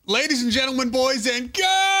Ladies and gentlemen, boys and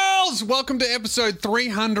girls, welcome to episode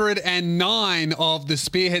 309 of the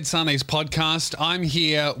Spearhead Sundays podcast. I'm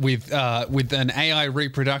here with an AI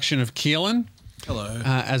reproduction of Keelan. Hello.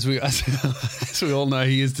 As we all know,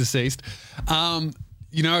 he is deceased. I've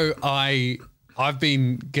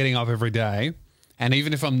been getting up every day, and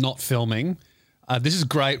even if I'm not filming, this is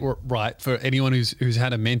great, right, for anyone who's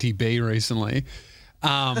had a mentee B recently,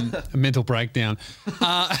 a mental breakdown.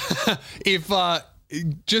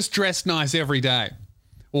 Just dress nice every day,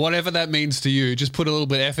 whatever that means to you. Just put a little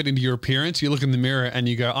bit of effort into your appearance. You look in the mirror and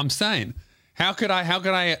you go, "I'm sane. How could I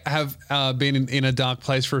have been in a dark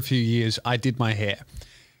place for a few years? I did my hair.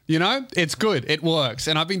 You know, it's good. It works,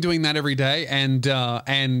 and I've been doing that every day. And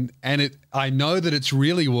I know that it's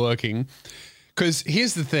really working. Because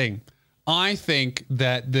here's the thing: I think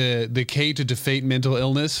that the key to defeat mental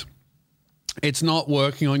illness, it's not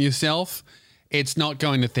working on yourself. It's not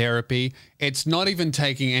going to therapy. It's not even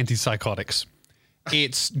taking antipsychotics.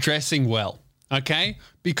 It's dressing well, okay?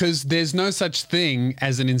 Because there's no such thing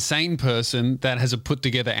as an insane person that has a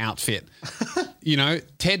put-together outfit. You know,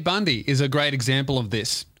 Ted Bundy is a great example of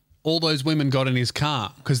this. All those women got in his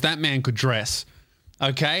car because that man could dress,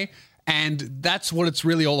 okay? And that's what it's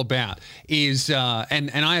really all about is, and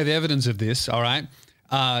I have evidence of this, all right?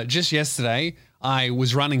 Just yesterday, I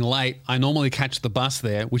was running late. I normally catch the bus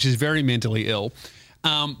there, which is very mentally ill.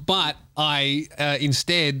 But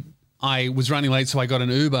instead I was running late, so I got an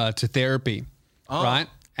Uber to therapy, right?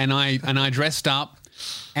 And I dressed up,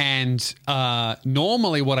 and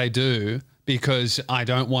normally what I do, because I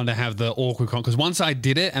don't want to have the awkward because once I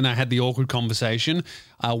did it and I had the awkward conversation,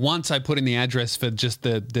 once I put in the address for just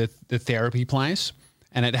the therapy place,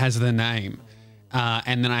 and it has the name.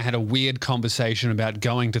 And then I had a weird conversation about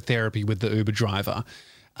going to therapy with the Uber driver.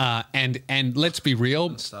 And let's be real.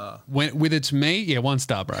 1 star. With it's me, yeah, 1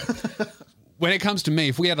 star, bro. When it comes to me,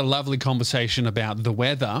 if we had a lovely conversation about the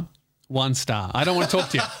weather, 1 star. I don't want to talk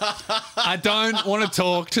to you. I don't want to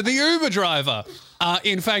talk to the Uber driver.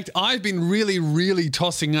 In fact, I've been really, really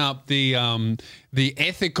tossing up the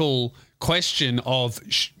ethical question of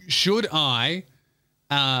should I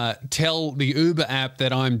tell the Uber app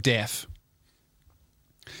that I'm deaf?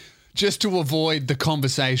 Just to avoid the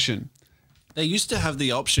conversation. They used to have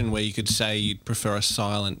the option where you could say you'd prefer a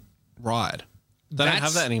silent ride. They don't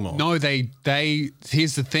have that anymore. No, they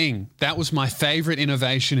here's the thing. That was my favorite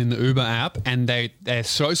innovation in the Uber app, and they're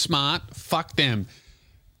so smart. Fuck them.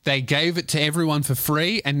 They gave it to everyone for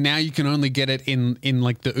free, and now you can only get it in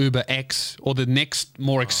like the Uber X or the next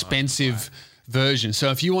more expensive version. So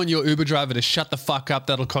if you want your Uber driver to shut the fuck up,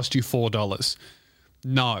 that'll cost you $4.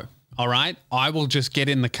 No. All right, I will just get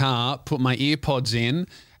in the car, put my ear pods in,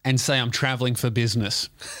 and say I'm traveling for business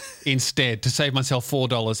instead to save myself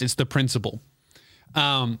 $4. It's the principle.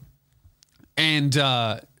 So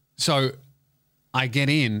I get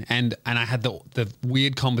in and I had the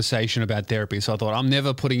weird conversation about therapy. So I thought I'm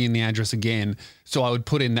never putting in the address again. So I would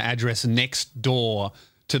put in the address next door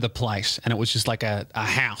to the place, and it was just like a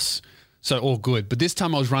house. So all good. But this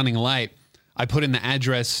time I was running late. I put in the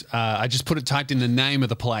address. I just typed in the name of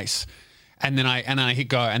the place, and then I hit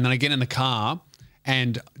go, and then I get in the car,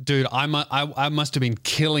 and dude, I must have been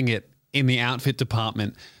killing it in the outfit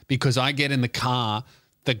department because I get in the car.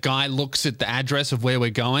 The guy looks at the address of where we're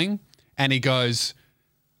going, and he goes,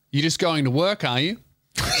 "You just going to work, are you?"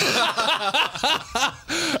 And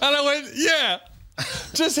I went, "Yeah,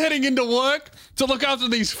 just heading into work to look after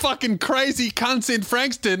these fucking crazy cunts in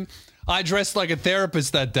Frankston." I dressed like a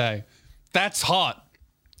therapist that day. That's hot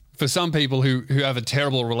for some people who have a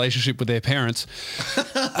terrible relationship with their parents.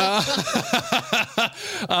 But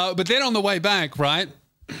then on the way back, right,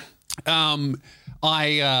 I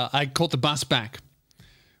caught the bus back,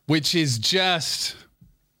 which is just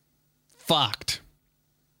fucked.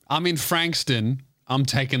 I'm in Frankston. I'm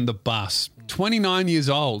taking the bus. 29 years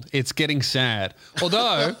old. It's getting sad.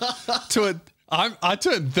 Although, I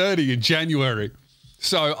turned 30 in January,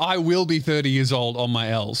 so I will be 30 years old on my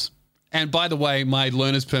L's. And by the way, my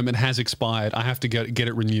learner's permit has expired. I have to get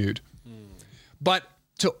it renewed. But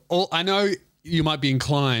I know you might be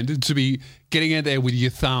inclined to be getting out there with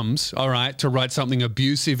your thumbs, all right, to write something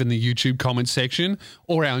abusive in the YouTube comment section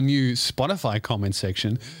or our new Spotify comment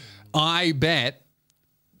section. I bet,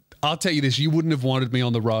 I'll tell you this, you wouldn't have wanted me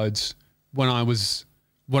on the roads when I was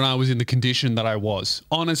in the condition that I was.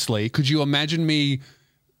 Honestly, could you imagine me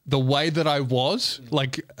the way that I was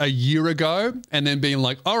like a year ago and then being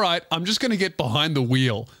like, all right, I'm just going to get behind the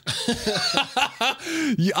wheel.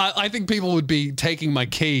 I think people would be taking my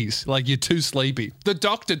keys. Like, you're too sleepy. The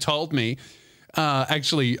doctor told me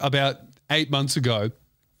actually about 8 months ago,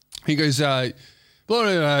 he goes,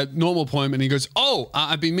 normal appointment. And he goes,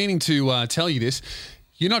 I've been meaning to tell you this.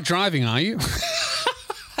 You're not driving, are you?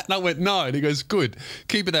 And I went, no. And he goes, good.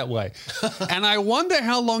 Keep it that way. And I wonder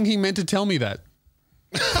how long he meant to tell me that.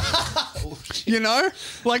 You know,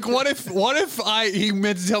 like what if he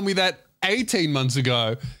meant to tell me that 18 months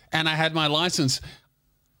ago and I had my license,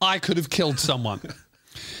 I could have killed someone.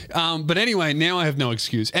 But anyway, now I have no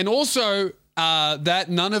excuse. And also that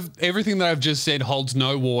none of everything that I've just said holds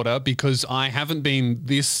no water because I haven't been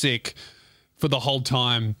this sick for the whole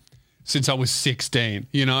time since I was 16,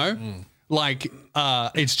 you know? Like,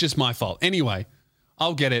 it's just my fault. Anyway,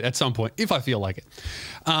 I'll get it at some point if I feel like it.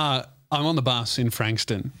 I'm on the bus in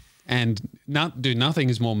Frankston, and nothing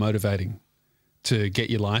is more motivating to get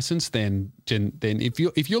your license than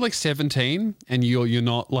if you're like 17 and you're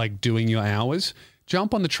not like doing your hours,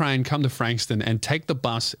 jump on the train, come to Frankston, and take the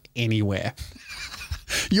bus anywhere.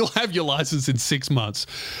 You'll have your license in 6 months.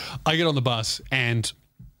 I get on the bus and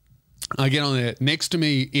I get on there. Next to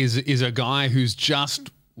me is a guy who's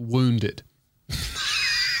just wounded.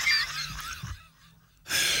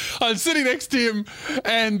 I'm sitting next to him,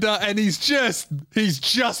 and he's just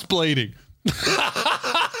bleeding.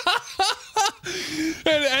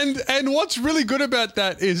 and what's really good about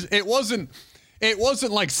that is it wasn't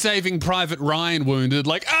like Saving Private Ryan wounded,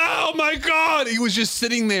 like, oh my God, he was just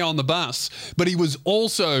sitting there on the bus, but he was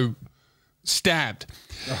also stabbed.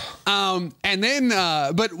 And then,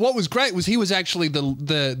 but what was great was he was actually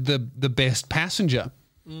the best passenger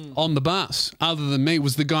on the bus, other than me,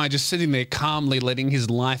 was the guy just sitting there calmly letting his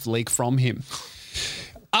life leak from him.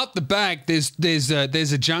 Up the back, there's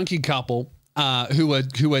a junkie couple who are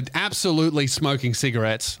absolutely smoking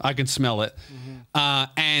cigarettes. I can smell it,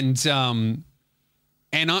 and I'm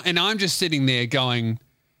just sitting there going,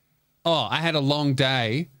 oh, I had a long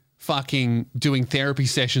day fucking doing therapy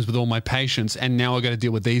sessions with all my patients, and now I got to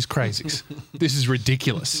deal with these crazies. This is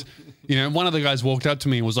ridiculous. You know, one of the guys walked up to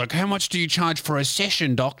me and was like, how much do you charge for a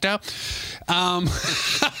session, doctor? And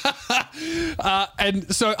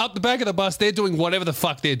so up the back of the bus, they're doing whatever the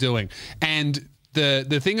fuck they're doing. And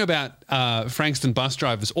the thing about Frankston bus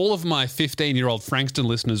drivers, all of my 15-year-old Frankston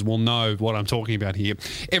listeners will know what I'm talking about here.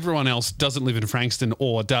 Everyone else doesn't live in Frankston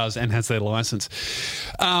or does and has their license,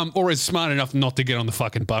 or is smart enough not to get on the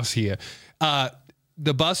fucking bus here.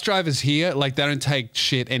 The bus drivers here, like, they don't take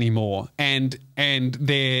shit anymore. And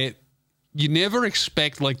you never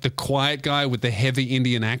expect like the quiet guy with the heavy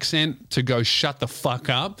Indian accent to go shut the fuck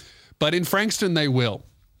up, but in Frankston they will.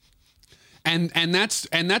 And that's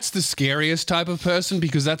the scariest type of person,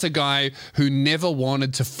 because that's a guy who never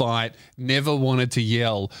wanted to fight, never wanted to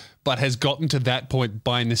yell, but has gotten to that point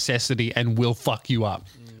by necessity and will fuck you up.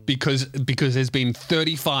 Because there's been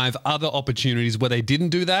 35 other opportunities where they didn't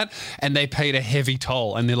do that and they paid a heavy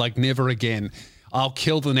toll, and they're like, never again. I'll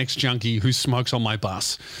kill the next junkie who smokes on my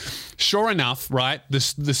bus. Sure enough, right, the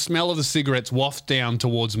smell of the cigarettes wafts down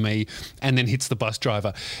towards me and then hits the bus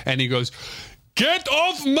driver. And he goes, get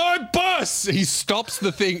off my bus! He stops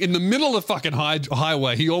the thing in the middle of the fucking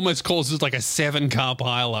highway. He almost causes like a 7-car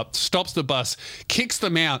pileup, stops the bus, kicks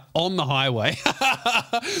them out on the highway.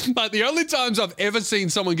 Like, the only times I've ever seen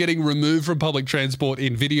someone getting removed from public transport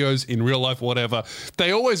in videos, in real life, whatever,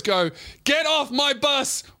 they always go, get off my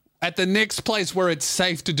bus! At the next place where it's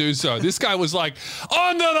safe to do so. This guy was like,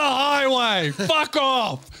 onto the highway, fuck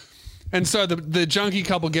off. And so the junkie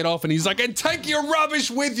couple get off, and he's like, and take your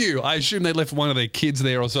rubbish with you. I assume they left one of their kids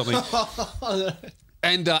there or something.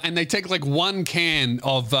 And they take like one can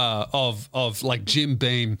of like Jim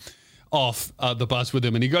Beam off the bus with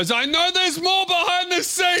him, and he goes, I know there's more behind the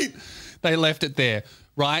seat. They left it there,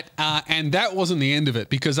 right? And that wasn't the end of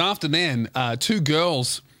it, because after then, 2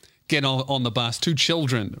 girls get on the bus, 2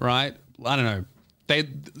 children, right? I don't know. They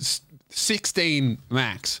 16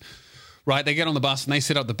 max, right? They get on the bus and they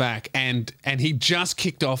sit up the back, and he just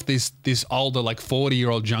kicked off this older, like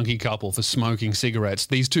 40-year-old junkie couple for smoking cigarettes.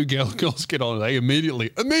 These 2 girls get on, and they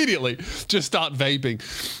immediately just start vaping,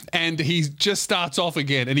 and he just starts off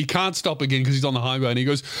again, and he can't stop again because he's on the highway, and he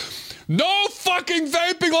goes, no fucking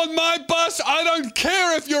vaping on my bus. I don't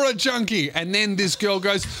care if you're a junkie. And then this girl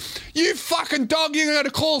goes, you fucking dog, you're going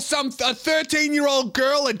to call a 13-year-old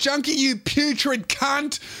girl a junkie, you putrid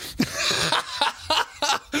cunt.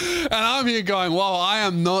 And I'm here going, well, I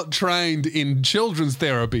am not trained in children's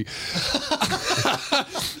therapy.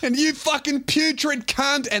 And you fucking putrid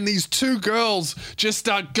cunt. And these 2 girls just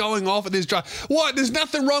start going off at this drive. What? There's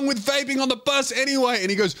nothing wrong with vaping on the bus anyway. And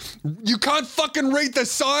he goes, you can't fucking read the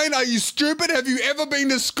sign? Are you stupid? Have you ever been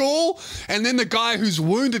to school? And then the guy who's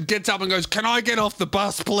wounded gets up and goes, can I get off the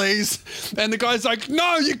bus, please? please. And the guy's like,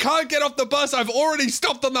 no, you can't get off the bus. I've already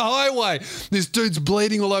stopped on the highway. This dude's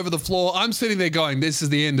bleeding all over the floor. I'm sitting there going, this is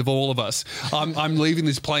the end of all of us. I'm leaving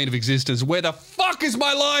this plane of existence. Where the fuck is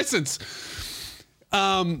my license?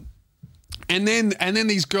 And then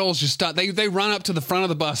these girls just start, they run up to the front of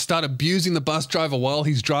the bus, start abusing the bus driver while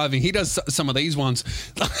he's driving. He does some of these ones,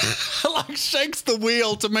 like shakes the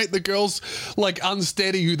wheel to make the girls like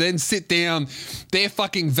unsteady, who then sit down. They're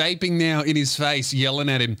fucking vaping now in his face, yelling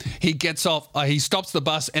at him. He gets off, he stops the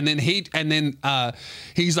bus, and then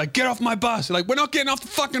he's like, get off my bus. Like, we're not getting off the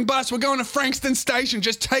fucking bus. We're going to Frankston Station.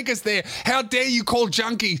 Just take us there. How dare you call us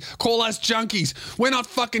junkies? We're not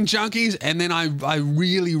fucking junkies. And then I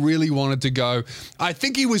really, really wanted to go. I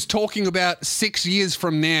think he was talking about 6 years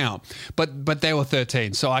from now, but they were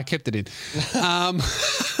 13, so I kept it in.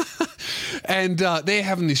 And they're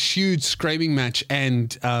having this huge screaming match,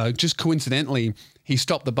 and just coincidentally, he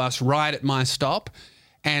stopped the bus right at my stop,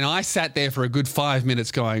 and I sat there for a good 5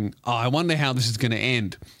 minutes going, oh, I wonder how this is going to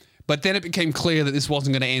end. But then it became clear that this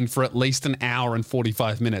wasn't going to end for at least an hour and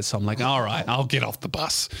 45 minutes. So I'm like, all right, I'll get off the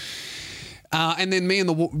bus. And then me and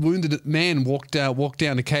the wounded man walked down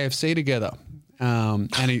to KFC together.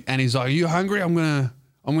 And he's like, are you hungry? I'm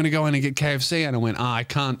gonna go in and get KFC. And I went, I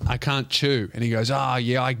can't chew. And he goes,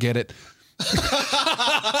 yeah, I get it.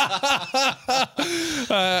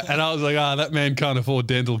 And I was like, that man can't afford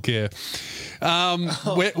dental care.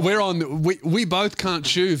 We both can't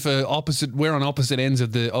chew we're on opposite ends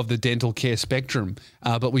of the dental care spectrum.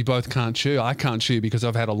 But we both can't chew. I can't chew because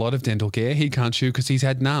I've had a lot of dental care. He can't chew because he's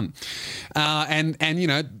had none. And you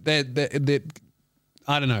know,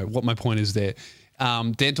 I don't know what my point is there.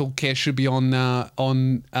 Dental care should be on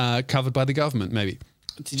covered by the government, maybe.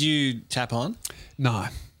 Did you tap on? No.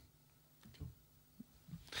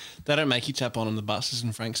 They don't make you tap on the buses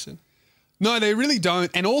in Frankston. No, they really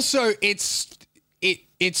don't. And also, it's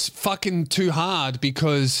fucking too hard,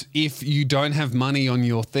 because if you don't have money on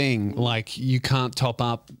your thing, like, you can't top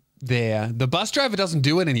up there. The bus driver doesn't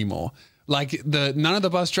do it anymore. Like, none of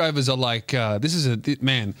the bus drivers are like,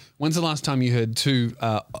 man, when's the last time you heard two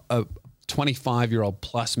 25-year-old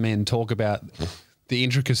plus men talk about the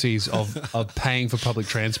intricacies of paying for public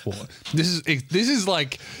transport? This is the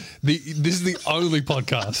only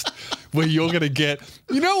podcast where you're going to get,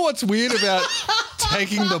 you know what's weird about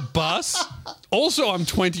taking the bus? Also, I'm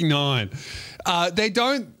 29. They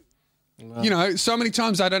don't, you know, so many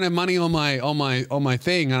times I don't have money on my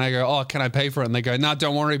thing, and I go, oh, can I pay for it? And they go, no,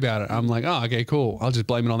 don't worry about it. I'm like, oh, okay, cool. I'll just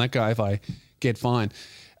blame it on that guy if I get fined.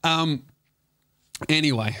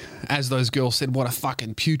 Anyway, as those girls said, what a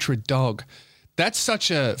fucking putrid dog. That's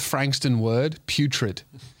such a Frankston word, putrid.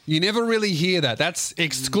 You never really hear that. That's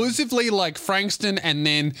exclusively like Frankston, and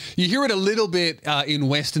then you hear it a little bit in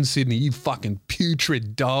Western Sydney. You fucking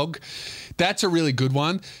putrid dog. That's a really good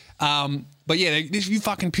one. But yeah, you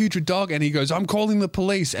fucking putrid dog. And he goes, I'm calling the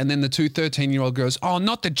police. And then the 13-year-old goes, oh,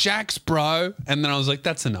 not the Jacks, bro. And then I was like,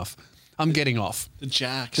 that's enough. I'm getting off. The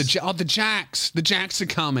Jacks. The Jacks. The Jacks are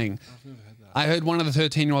coming. I've never heard that. I heard one of the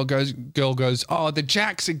 13-year-old girl goes, oh, the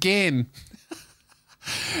Jacks again.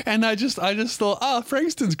 And I just thought, oh,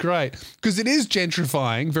 Frankston's great, because it is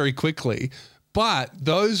gentrifying very quickly. But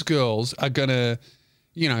those girls are going to,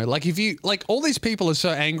 you know, like, if you, like, all these people are so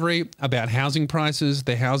angry about housing prices,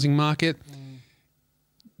 the housing market,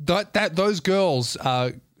 that those girls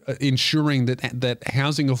are ensuring that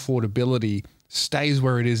housing affordability stays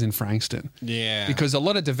where it is in Frankston. Yeah. Because a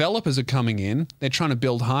lot of developers are coming in, they're trying to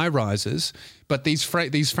build high rises, but these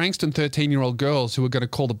Frankston 13-year-old girls who are going to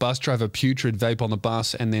call the bus driver putrid, vape on the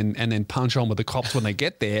bus, and then punch on with the cops when they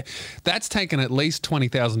get there, that's taken at least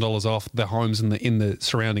 $20,000 off the homes in the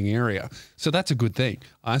surrounding area. So that's a good thing,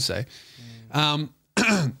 I say.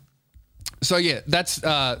 So yeah, that's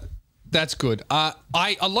good. A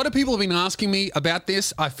lot of people have been asking me about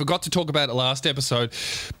this. I forgot to talk about it last episode.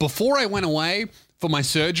 Before I went away for my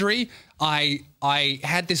surgery, I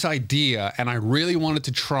had this idea, and I really wanted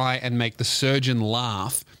to try and make the surgeon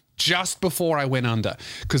laugh just before I went under.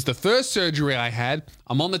 Because the first surgery I had,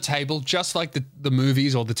 I'm on the table, just like the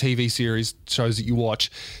movies or the TV series shows that you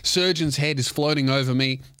watch. Surgeon's head is floating over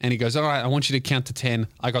me, and he goes, all right, I want you to count to 10.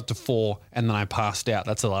 I got to 4, and then I passed out.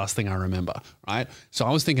 That's the last thing I remember, right? So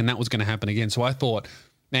I was thinking that was going to happen again. So I thought,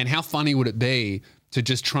 man, how funny would it be to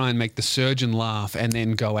just try and make the surgeon laugh and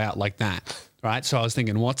then go out like that, right? So I was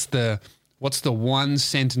thinking, what's the one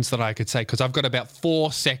sentence that I could say? Because I've got about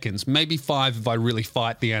 4 seconds, maybe 5 if I really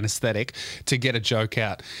fight the anesthetic, to get a joke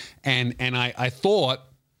out. And I thought,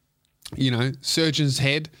 you know, surgeon's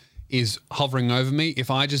head is hovering over me. If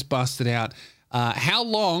I just busted out, how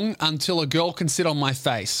long until a girl can sit on my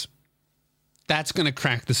face? That's going to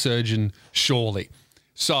crack the surgeon, surely.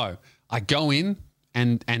 So I go in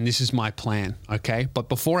and this is my plan, okay? But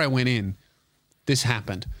before I went in, this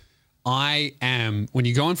happened. When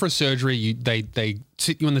you go in for a surgery, they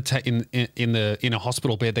sit you in a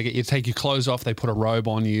hospital bed. They get you to take your clothes off. They put a robe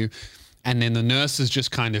on you, and then the nurses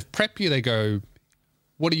just kind of prep you. They go,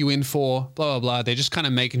 "What are you in for?" Blah blah blah. They're just kind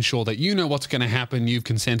of making sure that you know what's going to happen. You've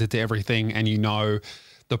consented to everything, and you know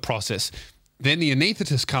the process. Then the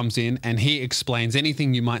anaesthetist comes in and he explains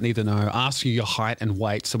anything you might need to know, asks you your height and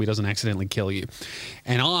weight so he doesn't accidentally kill you.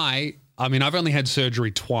 And I mean, I've only had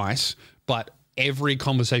surgery twice, but every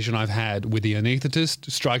conversation I've had with the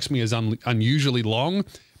anaesthetist strikes me as unusually long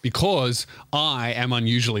because I am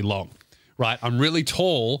unusually long, right? I'm really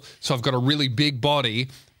tall, so I've got a really big body,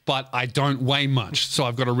 but I don't weigh much, so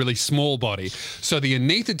I've got a really small body. So the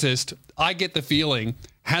anaesthetist, I get the feeling,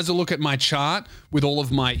 has a look at my chart with all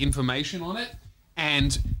of my information on it,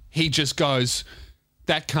 and he just goes,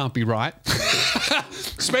 that can't be right.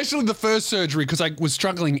 Especially the first surgery, because I was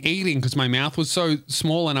struggling eating because my mouth was so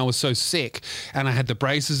small and I was so sick, and I had the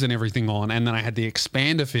braces and everything on, and then I had the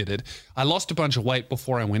expander fitted. I lost a bunch of weight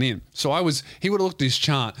before I went in. So he would have looked at his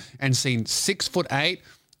chart and seen 6'8",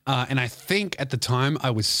 and I think at the time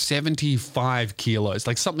I was 75 kilos,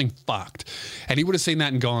 like something fucked. And he would have seen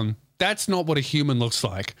that and gone, that's not what a human looks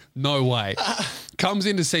like. No way. Comes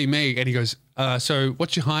in to see me and he goes, so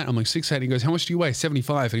what's your height? I'm like 6'8". He goes, how much do you weigh?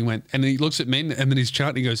 75. And he looks at me and then his chart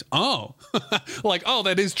and he goes, oh, like, oh,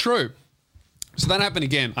 that is true. So that happened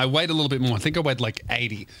again. I weighed a little bit more. I think I weighed like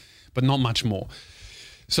 80, but not much more.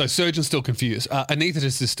 So surgeon's still confused.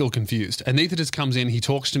 Anaesthetist is still confused. Anaesthetist comes in, he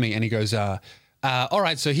talks to me and he goes, all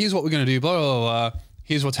right, so here's what we're going to do. Blah, blah, blah, blah.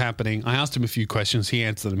 Here's what's happening. I asked him a few questions. He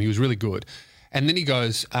answered them. He was really good. And then he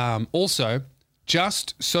goes, also,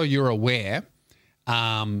 just so you're aware,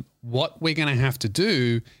 what we're going to have to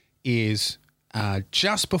do is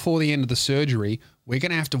just before the end of the surgery, we're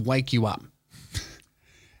going to have to wake you up.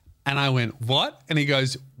 And I went, what? And he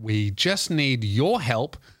goes, we just need your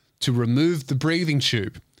help to remove the breathing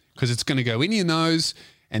tube because it's going to go in your nose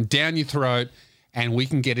and down your throat, and we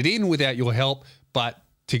can get it in without your help. But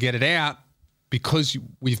to get it out, because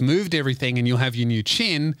we've moved everything and you'll have your new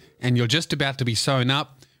chin and you're just about to be sewn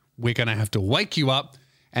up, we're going to have to wake you up,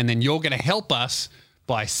 and then you're going to help us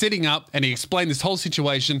by sitting up. And he explained this whole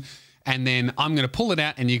situation, and then I'm going to pull it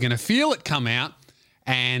out and you're going to feel it come out.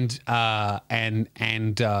 And don't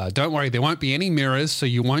worry, there won't be any mirrors, so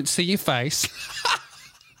you won't see your face.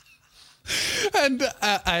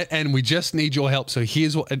 And we just need your help. So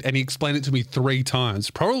here's what, and he explained it to me 3 times,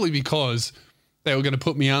 probably because they were going to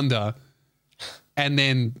put me under and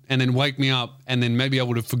then wake me up, and then maybe I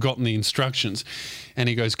would have forgotten the instructions. And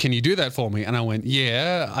he goes, can you do that for me? And I went,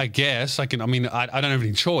 yeah, I guess I can. I mean, I don't have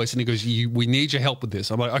any choice. And he goes, we need your help with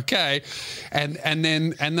this. I'm like, okay. And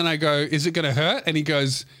then I go, is it going to hurt? And he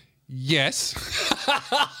goes, yes.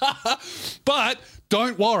 But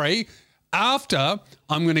don't worry. After,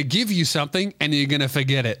 I'm going to give you something and you're going to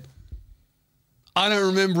forget it. I don't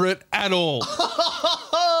remember it at all.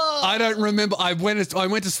 I don't remember. I went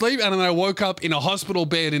to sleep and then I woke up in a hospital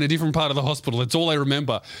bed in a different part of the hospital. That's all I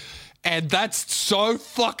remember. And that's so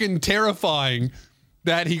fucking terrifying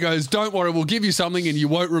that he goes, don't worry, we'll give you something and you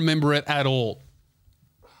won't remember it at all.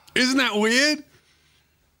 Isn't that weird?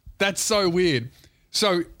 That's so weird.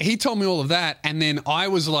 So he told me all of that, and then I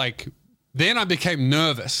was like, then I became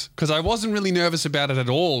nervous because I wasn't really nervous about it at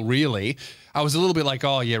all, really. I was a little bit like,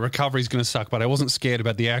 oh, yeah, recovery's going to suck, but I wasn't scared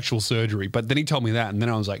about the actual surgery. But then he told me that, and then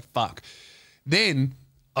I was like, fuck. Then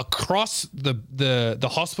across the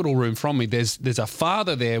hospital room from me, there's a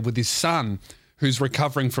father there with his son who's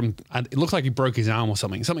recovering from, it looked like he broke his arm or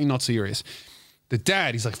something not serious. The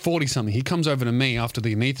dad, he's like 40-something. He comes over to me after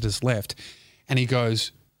the anaesthetist left, and he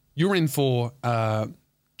goes, you're in for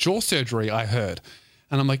jaw surgery, I heard.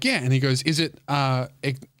 And I'm like, yeah. And he goes, is it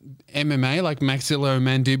MMA, like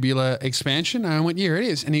maxillomandibular expansion? And I went, yeah, it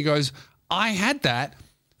is. And he goes, I had that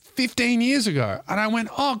 15 years ago. And I went,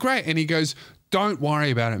 oh, great. And he goes, don't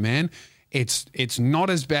worry about it, man. It's not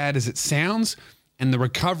as bad as it sounds, and the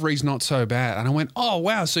recovery's not so bad. And I went, oh,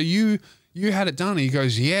 wow. So you had it done? And he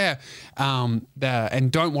goes, yeah.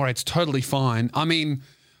 And don't worry, it's totally fine. I mean,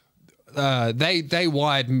 they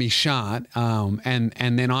wired me shut, and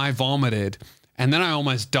then I vomited. And then I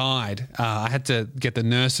almost died. I had to get the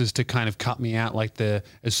nurses to kind of cut me out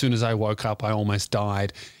as soon as I woke up, I almost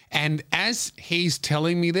died. And as he's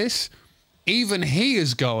telling me this, even he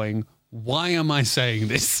is going, why am I saying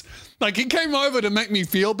this? Like, he came over to make me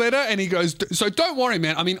feel better, and he goes, so don't worry,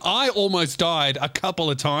 man. I mean, I almost died a couple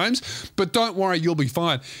of times, but don't worry, you'll be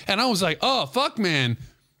fine. And I was like, oh, fuck, man.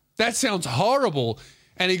 That sounds horrible.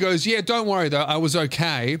 And he goes, yeah, don't worry, though. I was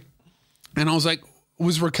okay. And I was like,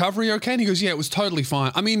 was recovery okay? And he goes, yeah, it was totally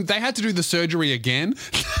fine. I mean, they had to do the surgery again.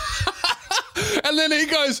 And then he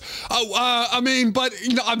goes, but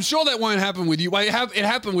I'm sure that won't happen with you. Well, it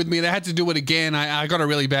happened with me. They had to do it again. I got a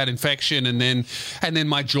really bad infection, and then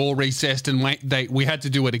my jaw recessed, and we had to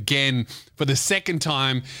do it again for the second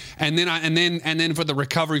time. And then for the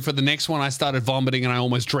recovery for the next one, I started vomiting and I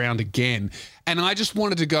almost drowned again. And I just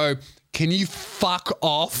wanted to go, can you fuck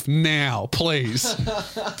off now, please?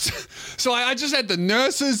 So I just had the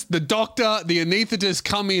nurses, the doctor, the anaesthetist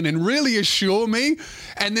come in and really assure me.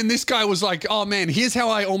 And then this guy was like, oh man, here's how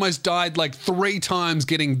I almost died like 3 times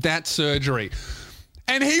getting that surgery.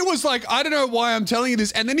 And he was like, I don't know why I'm telling you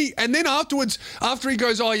this. And then afterwards, after he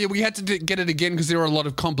goes, oh yeah, we had to get it again because there were a lot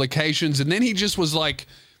of complications. And then he just was like,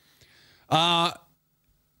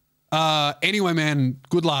 anyway, man,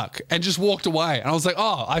 good luck. And just walked away. And I was like,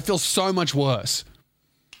 oh, I feel so much worse.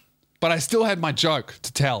 But I still had my joke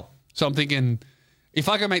to tell. So I'm thinking, if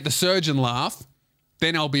I can make the surgeon laugh,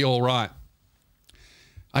 then I'll be all right.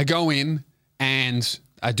 I go in and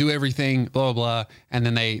I do everything, blah, blah, blah. And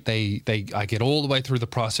then I get all the way through the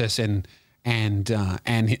process and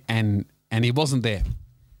he wasn't there.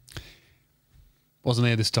 Wasn't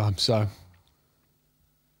there this time. So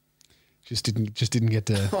Just didn't get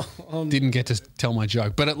to tell my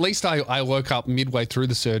joke. But at least I woke up midway through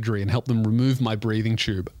the surgery and helped them remove my breathing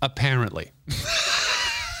tube, apparently.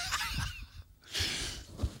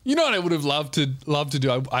 You know what I would have loved to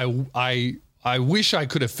do? I wish I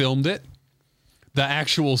could have filmed it, the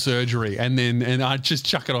actual surgery, and I'd just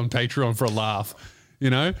chuck it on Patreon for a laugh, you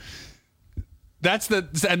know? That's the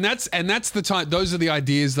time. Those are the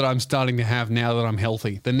ideas that I'm starting to have now that I'm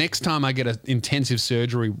healthy. The next time I get an intensive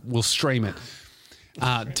surgery, we'll stream it.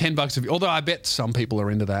 $10 although I bet some people are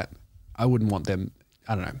into that. I wouldn't want them.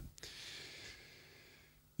 I don't know.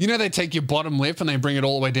 You know, they take your bottom lip and they bring it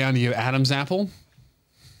all the way down to your Adam's apple.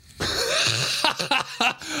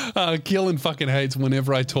 Keelan fucking hates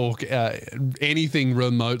whenever I talk anything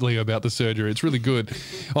remotely about the surgery. It's really good.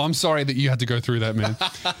 Oh, I'm sorry that you had to go through that, man.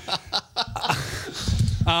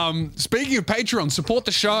 Speaking of Patreon, support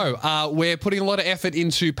the show. We're putting a lot of effort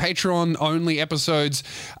into Patreon-only episodes.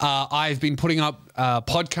 I've been putting up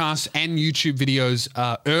podcasts and YouTube videos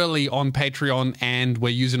early on Patreon, and we're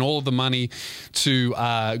using all of the money to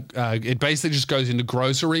it basically just goes into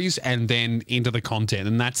groceries and then into the content,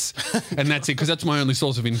 and that's it, because that's my only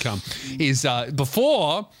source of income. Is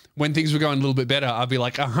before, when things were going a little bit better, I'd be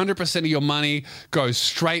like 100% of your money goes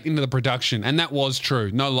straight into the production, and that was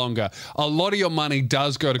true. No longer. A lot of your money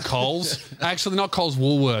does go to Coles. Actually, not Coles,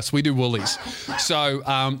 Woolworths. We do Woolies. So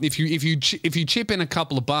if you chip in a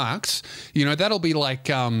couple of bucks, you know, that'll be like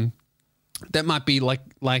that might be like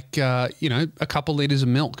you know, a couple liters of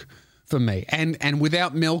milk for me. And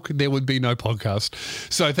without milk, there would be no podcast.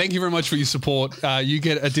 So thank you very much for your support. You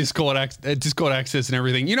get a Discord access and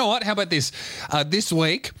everything. You know what? How about this? This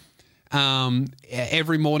week,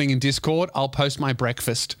 every morning in Discord, I'll post my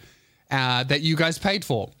breakfast that you guys paid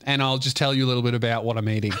for, and I'll just tell you a little bit about what I'm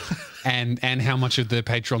eating and how much of the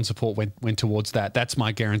Patreon support went towards that. That's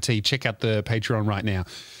my guarantee. Check out the Patreon right now.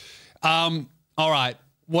 All right.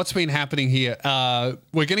 What's been happening here?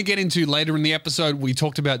 We're going to get into later in the episode. We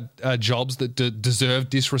talked about jobs that deserve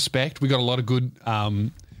disrespect. We got a lot of good,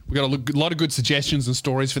 lot of good suggestions and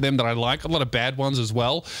stories for them that I like. A lot of bad ones as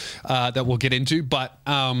well that we'll get into. But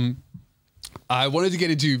I wanted to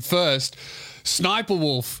get into first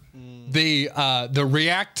SSNiperwolf, the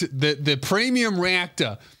premium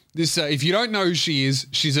reactor. This, if you don't know who she is,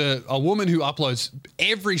 she's a woman who uploads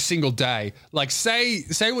every single day. Like, say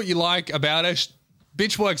what you like about her.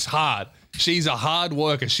 Bitch works hard. She's a hard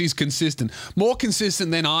worker. She's consistent. More consistent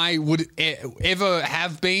than I would ever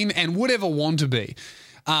have been and would ever want to be.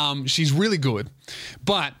 She's really good.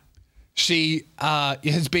 But she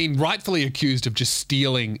has been rightfully accused of just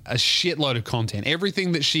stealing a shitload of content.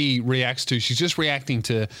 Everything that she reacts to, she's just reacting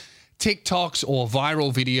to TikToks or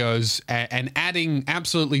viral videos and adding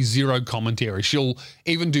absolutely zero commentary. She'll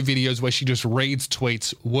even do videos where she just reads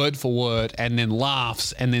tweets word for word and then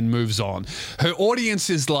laughs and then moves on. Her audience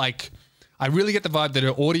is like, I really get the vibe that her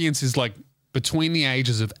audience is like between the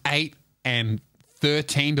ages of 8 and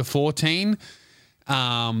 13 to 14.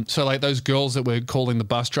 So like those girls that were calling the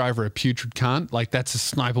bus driver a putrid cunt, like that's a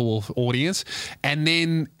SSNiperwolf audience. And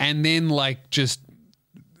then like just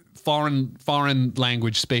foreign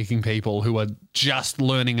language speaking people who are just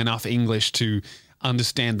learning enough English to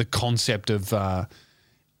understand the concept of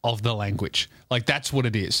the language. Like that's what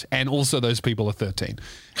it is. And also those people are 13.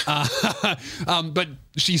 But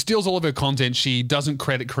she steals all of her content. She doesn't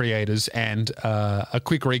credit creators. And a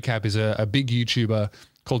quick recap is a big YouTuber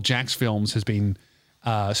called Jax Films has been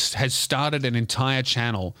has started an entire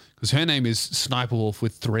channel because her name is Sniperwolf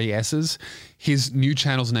with 3 S's. His new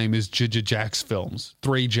channel's name is Jax Films,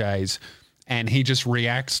 3 J's. And he just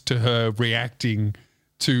reacts to her reacting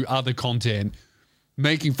to other content,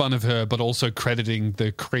 making fun of her, but also crediting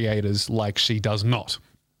the creators like she does not.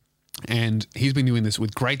 And he's been doing this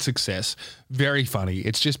with great success. Very funny.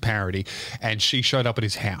 It's just parody. And she showed up at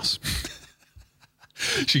his house.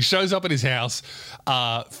 She shows up at his house,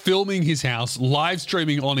 filming his house, live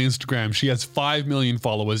streaming on Instagram. She has 5 million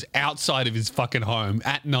followers outside of his fucking home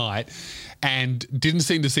at night and didn't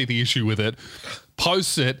seem to see the issue with it.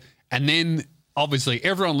 Posts it, and then obviously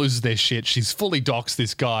everyone loses their shit. She's fully doxed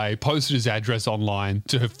this guy, posted his address online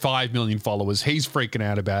to her 5 million followers. He's freaking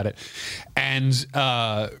out about it. And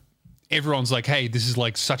everyone's like, hey, this is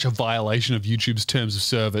like such a violation of YouTube's terms of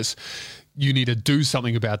service. You need to do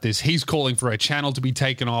something about this. He's calling for her channel to be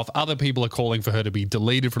taken off. Other people are calling for her to be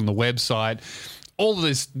deleted from the website. All of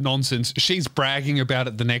this nonsense. She's bragging about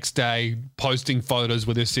it the next day, posting photos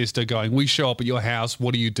with her sister going, we show up at your house.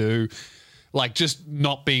 What do you do? Like just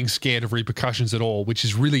not being scared of repercussions at all, which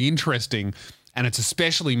is really interesting. And it's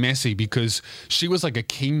especially messy because she was like a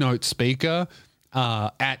keynote speaker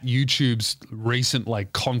at YouTube's recent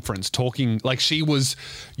like conference talking like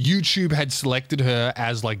YouTube had selected her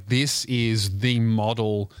as like, this is the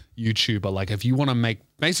model YouTuber. Like if you want to make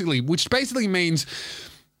which basically means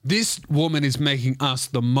this woman is making us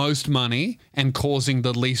the most money and causing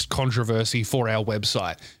the least controversy for our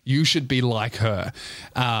website. You should be like her.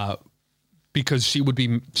 Because she would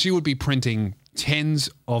be printing tens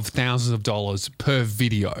of thousands of dollars per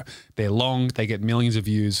video. They're long, they get millions of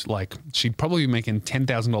views. Like she'd probably be making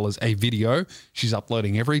 $10,000 a video. She's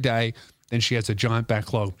uploading every day. Then she has a giant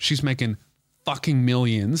backlog. She's making fucking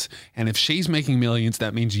millions. And if she's making millions,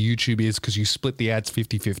 that means YouTube is, because you split the ads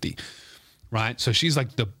 50-50. Right? So she's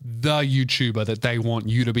like the YouTuber that they want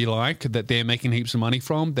you to be like, that they're making heaps of money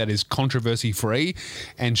from, that is controversy free.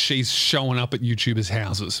 And she's showing up at YouTubers'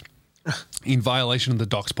 houses in violation of the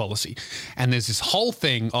docs policy. And there's this whole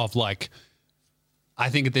thing of like, I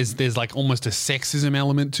think there's like almost a sexism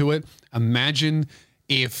element to it. Imagine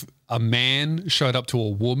if a man showed up to a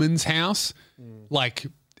woman's house, like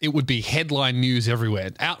it would be headline news everywhere.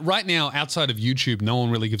 Right now, outside of YouTube, no one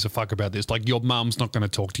really gives a fuck about this. Like your mum's not going to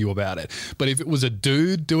talk to you about it. But if it was a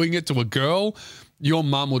dude doing it to a girl, your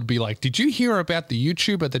mum would be like, did you hear about the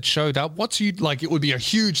YouTuber that showed up? Like it would be a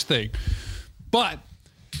huge thing. But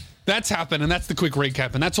that's happened, and that's the quick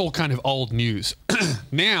recap, and that's all kind of old news.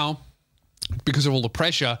 Now, because of all the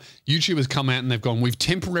pressure, YouTube has come out and they've gone, we've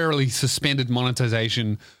temporarily suspended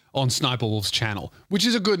monetization on Sniperwolf's channel, which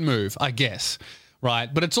is a good move, I guess,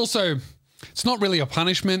 right? But it's not really a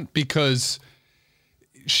punishment because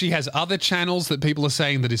she has other channels that people are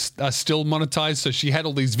saying that are still monetized. So she had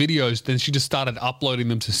all these videos, then she just started uploading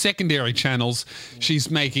them to secondary channels.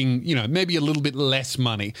 She's making, maybe a little bit less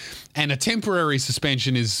money. And a temporary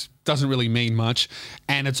suspension doesn't really mean much.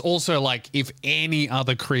 And it's also like if any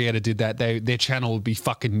other creator did that, their channel would be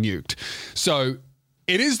fucking nuked. So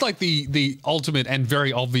it is like the ultimate and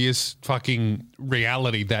very obvious fucking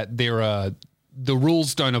reality that the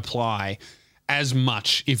rules don't apply as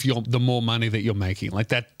much if the more money that you're making. Like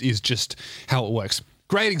that is just how it works.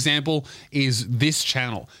 Great example is this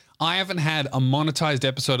channel. I haven't had a monetized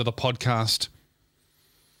episode of the podcast,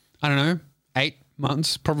 I don't know, 8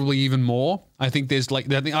 months, probably even more. I think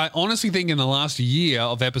I honestly think in the last year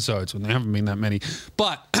of episodes, when there haven't been that many,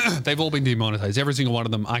 but they've all been demonetized. Every single one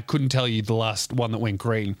of them. I couldn't tell you the last one that went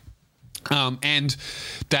green. And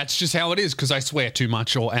that's just how it is because I swear too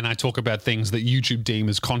much and I talk about things that YouTube deem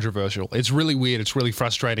as controversial. It's really weird. It's really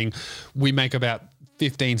frustrating. We make about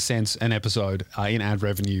 15 cents an episode in ad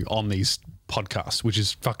revenue on these podcasts, which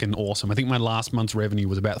is fucking awesome. I think my last month's revenue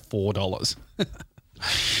was about $4.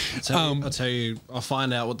 I'll tell you, I'll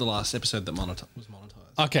find out what the last episode that was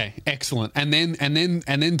monetized. Okay, excellent. And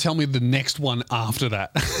then tell me the next one after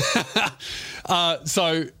that.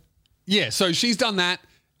 So she's done that.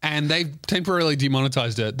 And they've temporarily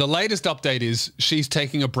demonetized her. The latest update is she's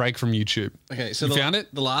taking a break from YouTube. Okay, so you found it?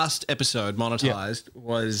 The last episode monetized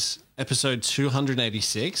was episode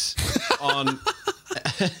 286 on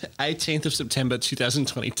 18th of September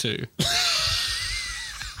 2022.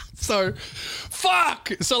 So,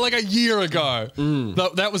 fuck! So like a year ago.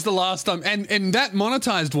 That was the last time. And that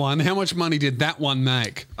monetized one, how much money did that one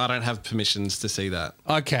make? I don't have permissions to see that.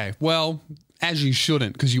 Okay, well, as you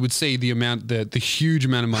shouldn't, because you would see the huge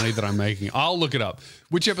amount of money that I'm making. I'll look it up.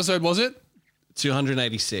 Which episode was it?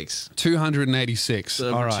 286. 286.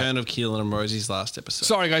 The All return right. of Keelan and Rosie's last episode.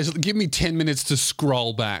 Sorry, guys. Give me 10 minutes to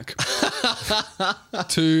scroll back.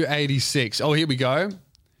 286. Oh, here we go.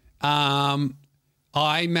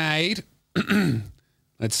 I made,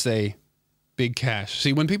 let's see, big cash.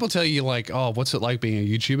 See, when people tell you like, oh, what's it like being a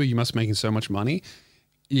YouTuber? You must be making so much money.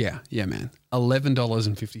 Yeah, man.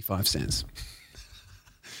 $11.55.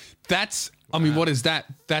 That's, I mean, what is that?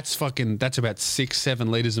 That's about 6-7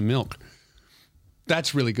 liters of milk.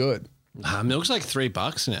 That's really good. Milk's like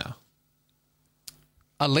 $3 now.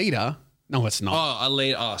 A liter? No, it's not. Oh, a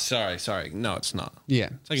liter. Oh, sorry. No, it's not.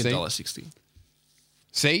 Yeah. It's like $1.60.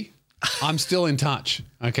 See? I'm still in touch.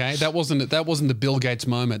 Okay? That wasn't the Bill Gates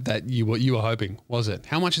moment that you were hoping, was it?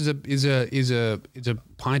 How much is a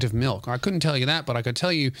pint of milk? I couldn't tell you that, but I could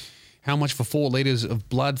tell you how much for 4 liters of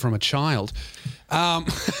blood from a child.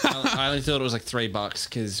 I only thought it was like $3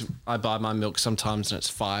 because I buy my milk sometimes and it's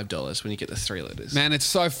 $5 when you get the 3 liters. Man, it's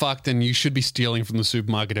so fucked, and you should be stealing from the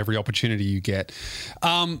supermarket every opportunity you get.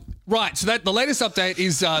 Right, so the latest update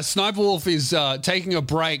is Sniperwolf is taking a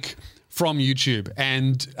break from YouTube,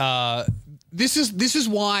 and this is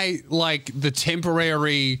why like the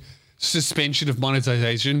temporary suspension of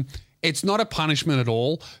monetization, it's not a punishment at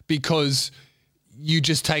all, because you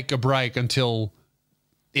just take a break until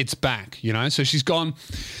it's back, you know? So she's gone,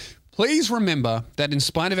 please remember that in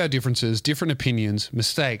spite of our differences, different opinions,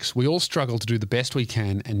 mistakes, we all struggle to do the best we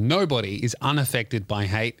can, and nobody is unaffected by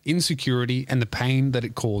hate, insecurity, and the pain that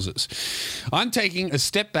it causes. I'm taking a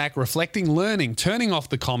step back, reflecting, learning, turning off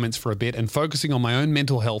the comments for a bit, and focusing on my own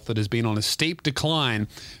mental health that has been on a steep decline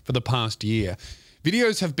for the past year.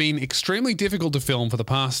 Videos have been extremely difficult to film for the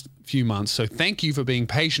past few months, so thank you for being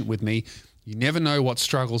patient with me. You never know what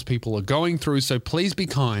struggles people are going through, so please be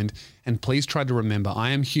kind, and please try to remember I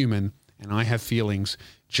am human and I have feelings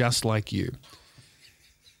just like you.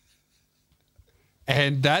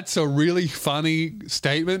 And that's a really funny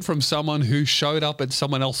statement from someone who showed up at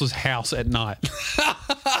someone else's house at night.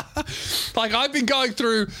 Like, I've been going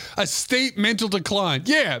through a steep mental decline.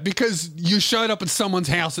 Yeah, because you showed up at someone's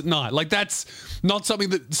house at night. Like, that's not something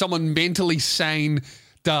that someone mentally sane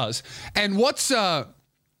does. And what's...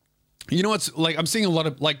 you know what's like, I'm seeing a lot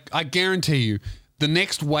of, like, I guarantee you the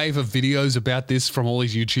next wave of videos about this from all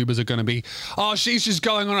these YouTubers are going to be, oh, she's just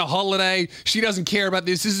going on a holiday. She doesn't care about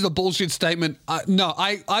this. This is a bullshit statement. No,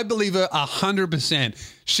 I believe her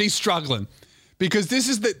 100%. She's struggling because this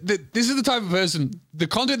is the type of person, the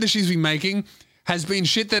content that she's been making has been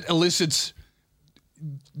shit that elicits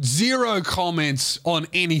 0 comments on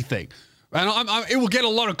anything. And it will get a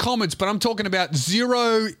lot of comments, but I'm talking about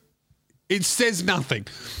 0. It says nothing.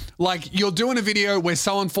 Like, you're doing a video where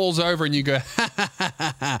someone falls over and you go,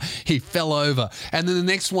 he fell over. And then the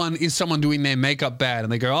next one is someone doing their makeup bad.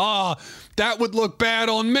 And they go, oh, that would look bad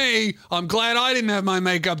on me. I'm glad I didn't have my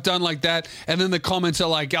makeup done like that. And then the comments are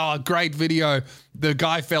like, oh, great video. The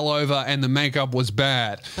guy fell over and the makeup was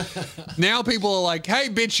bad. Now people are like, hey,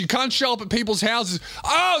 bitch, you can't show up at people's houses.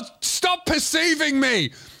 Oh, stop perceiving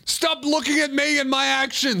me. Stop looking at me and my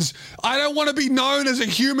actions. I don't want to be known as a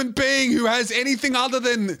human being who has anything other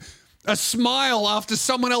than a smile after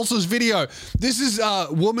someone else's video. This is a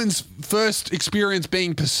woman's first experience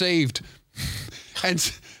being perceived. And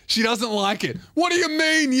she doesn't like it. What do you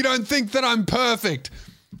mean you don't think that I'm perfect?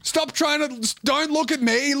 Stop trying to... Don't look at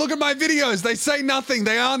me. Look at my videos. They say nothing.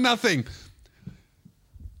 They are nothing.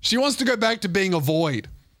 She wants to go back to being a void.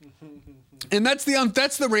 And that's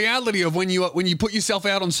the reality of when you put yourself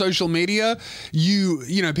out on social media.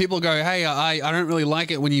 You know, people go, hey, I don't really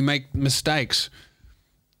like it when you make mistakes.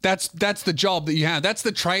 That's the job that you have. That's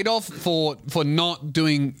the trade-off for not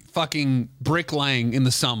doing fucking bricklaying in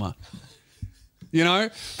the summer. You know?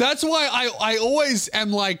 That's why I always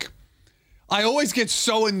am like, I always get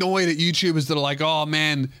so annoyed at YouTubers that are like, oh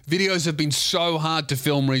man, videos have been so hard to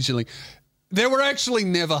film recently. They were actually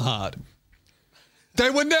never hard. They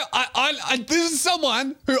were this is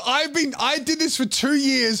someone who I did this for 2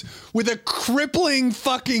 years with a crippling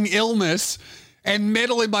fucking illness and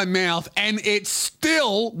metal in my mouth, and it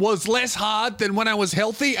still was less hard than when I was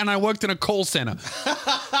healthy and I worked in a call center.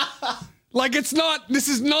 Like, this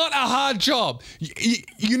is not a hard job.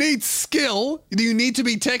 You need skill. You need to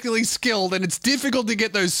be technically skilled, and it's difficult to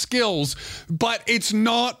get those skills, but it's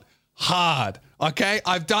not hard. Okay,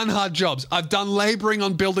 I've done hard jobs. I've done laboring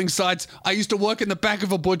on building sites. I used to work in the back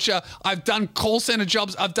of a butcher. I've done call center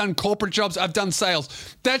jobs. I've done corporate jobs. I've done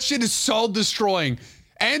sales. That shit is soul destroying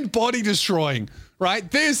and body destroying, right?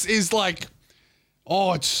 This is like,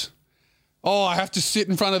 I have to sit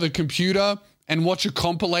in front of the computer and watch a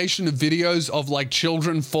compilation of videos of like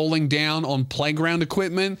children falling down on playground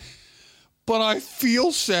equipment. But I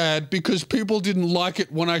feel sad because people didn't like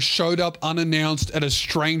it when I showed up unannounced at a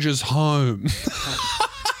stranger's home.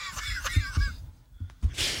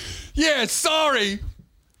 Yeah, sorry.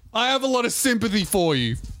 I have a lot of sympathy for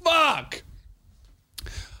you. Fuck.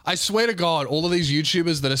 I swear to God, all of these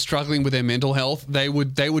YouTubers that are struggling with their mental health, they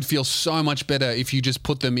would feel so much better if you just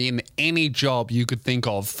put them in any job you could think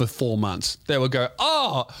of for 4 months. They would go,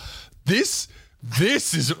 oh, this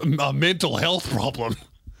is a mental health problem.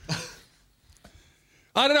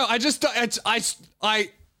 I don't know. I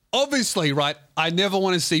obviously, right, I never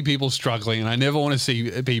want to see people struggling and I never want to see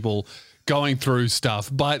people going through stuff.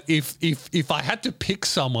 But if I had to pick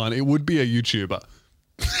someone, it would be a YouTuber.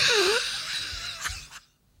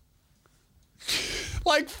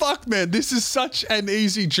 Like, fuck, man, this is such an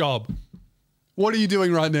easy job. What are you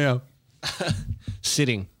doing right now?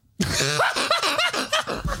 Sitting.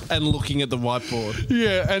 And looking at the whiteboard.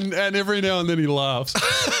 Yeah, and every now and then he laughs.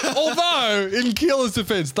 Although, in Keeler's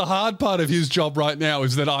defense, the hard part of his job right now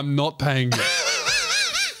is that I'm not paying him.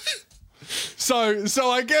 So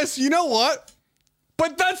I guess, you know what?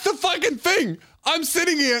 But that's the fucking thing. I'm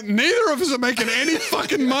sitting here, neither of us are making any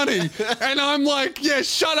fucking money. And I'm like, yeah,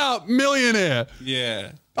 shut up, millionaire.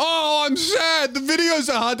 Yeah. Oh, I'm sad. The videos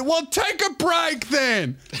are hard. Well, take a break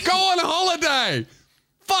then. Go on holiday.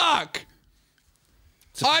 Fuck.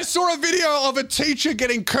 I saw a video of a teacher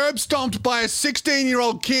getting curb stomped by a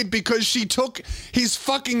 16-year-old kid because she took his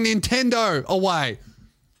fucking Nintendo away.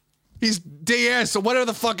 His DS or whatever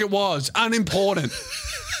the fuck it was. Unimportant.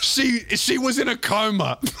 She was in a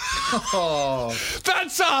coma. Oh.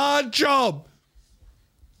 That's a hard job.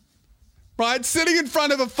 Right? Sitting in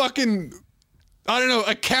front of a fucking, I don't know,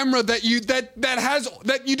 a camera that you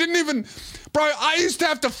didn't even... Bro, I used to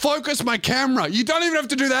have to focus my camera. You don't even have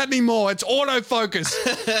to do that anymore. It's autofocus.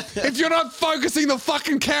 If you're not focusing the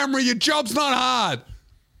fucking camera, your job's not hard.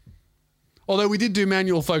 Although we did do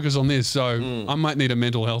manual focus on this, so I might need a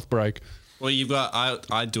mental health break. Well, you've got,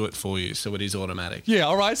 I do it for you, so it is automatic. Yeah,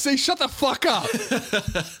 all right. See, shut the fuck up.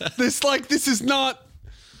 This is not...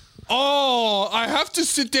 Oh, I have to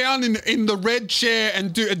sit down in the red chair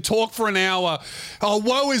and talk for an hour. Oh,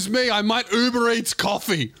 woe is me. I might Uber Eats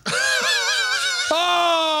coffee.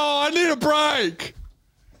 Oh, I need a break.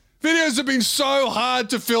 Videos have been so hard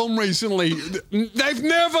to film recently. They've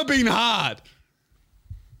never been hard.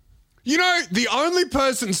 You know, the only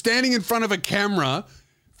person standing in front of a camera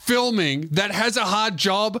filming that has a hard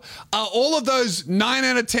job are all of those 9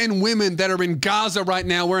 out of 10 women that are in Gaza right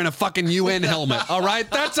now wearing a fucking UN helmet, all right?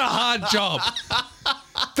 That's a hard job.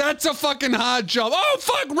 That's a fucking hard job. Oh,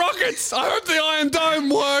 fuck, rockets. I hope the Iron Dome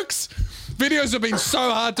works. Videos have been so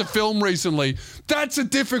hard to film recently. That's a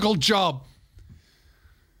difficult job.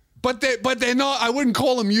 But they're not, I wouldn't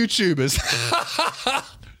call them YouTubers.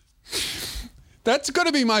 That's got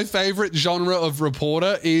to be my favorite genre of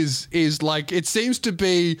reporter is like, it seems to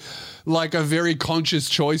be like a very conscious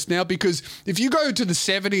choice now, because if you go to the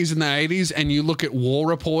 70s and the 80s and you look at war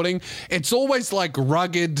reporting, it's always like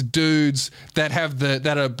rugged dudes that have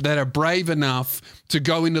that are brave enough to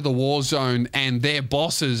go into the war zone, and their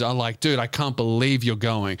bosses are like, dude, I can't believe you're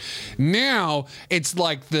going. Now it's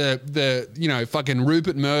like the you know, fucking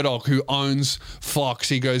Rupert Murdoch, who owns Fox.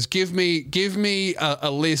 He goes, give me a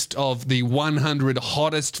list of the 100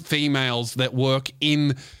 hottest females that work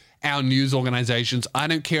in our news organizations. I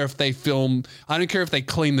don't care if they film. I don't care if they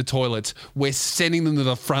clean the toilets. We're sending them to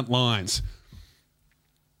the front lines.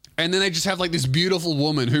 And then they just have like this beautiful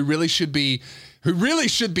woman who really should be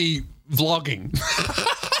vlogging.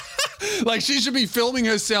 Like, she should be filming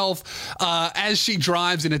herself as she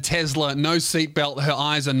drives in a Tesla, no seatbelt, her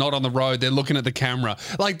eyes are not on the road, they're looking at the camera.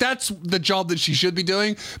 Like, that's the job that she should be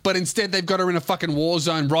doing, but instead they've got her in a fucking war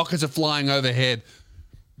zone, rockets are flying overhead.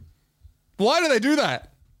 Why do they do that?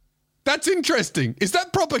 That's interesting. Is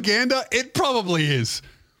that propaganda? It probably is.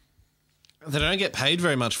 They don't get paid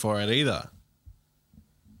very much for it either.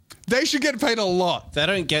 They should get paid a lot. They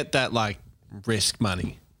don't get that, like, risk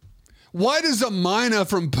money. Why does a miner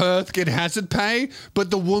from Perth get hazard pay, but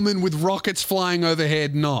the woman with rockets flying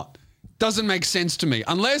overhead not? Doesn't make sense to me.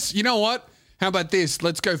 Unless, you know what? How about this?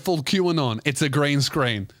 Let's go full QAnon. It's a green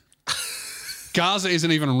screen. Gaza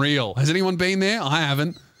isn't even real. Has anyone been there? I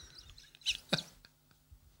haven't.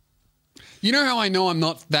 You know how I know I'm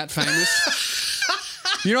not that famous?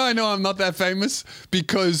 You know how I know I'm not that famous?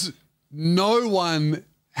 Because no one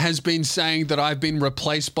has been saying that I've been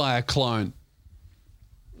replaced by a clone.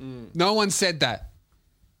 No one said that.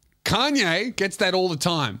 Kanye gets that all the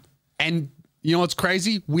time. And you know what's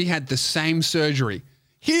crazy? We had the same surgery.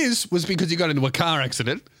 His was because he got into a car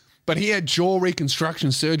accident, but he had jaw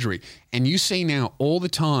reconstruction surgery. And you see now all the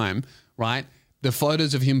time, right, the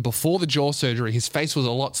photos of him before the jaw surgery, his face was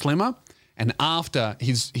a lot slimmer. And after,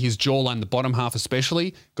 his jawline, the bottom half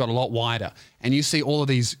especially, got a lot wider. And you see all of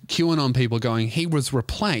these QAnon people going, he was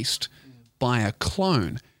replaced by a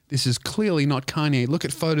clone. this is clearly not Kanye. Look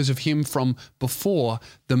at photos of him from before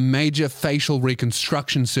the major facial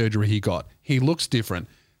reconstruction surgery he got. He looks different.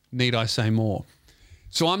 Need I say more?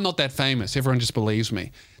 So I'm not that famous. Everyone just believes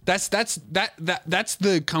me. That's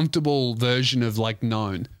the comfortable version of like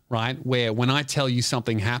known, right? Where when I tell you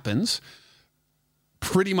something happens,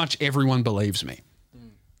 pretty much everyone believes me.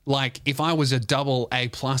 Like if I was a double A+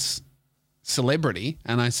 celebrity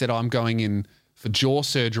and I said, I'm going in for jaw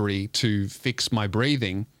surgery to fix my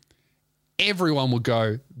breathing, everyone would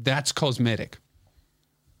go, that's cosmetic.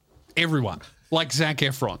 Everyone. Like Zac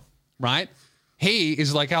Efron, right? He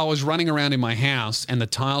is like, I was running around in my house and the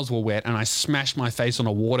tiles were wet and I smashed my face on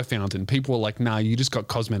a water fountain. People were like, nah, you just got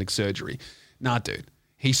cosmetic surgery. Nah, dude.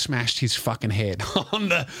 He smashed his fucking head on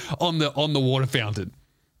the water fountain.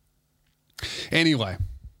 Anyway,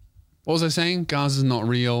 what was I saying? Gaza's not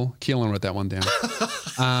real. Keelan wrote that one down.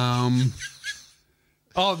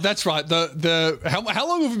 Oh, that's right. How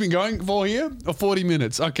long have we been going for here? 40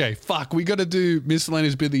 minutes. Okay, fuck. We got to do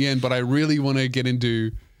miscellaneous bit at the end, but I really want to get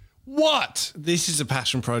into what? This is a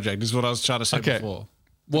passion project, is what I was trying to say before.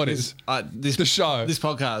 What is? The show. This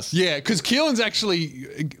podcast. Yeah, because Keelan's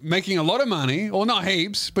actually making a lot of money, or not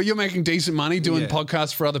heaps, but you're making decent money doing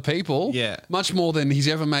podcasts for other people. Yeah. Much more than he's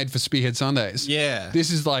ever made for Spearhead Sundays. Yeah.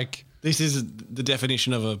 This is like... This is the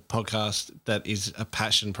definition of a podcast that is a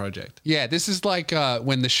passion project. Yeah, this is like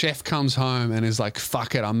when the chef comes home and is like,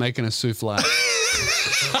 fuck it, I'm making a souffle.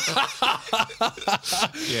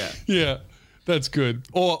 Yeah. Yeah. That's good.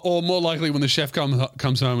 Or more likely when the chef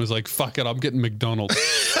comes home and is like, fuck it, I'm getting McDonald's.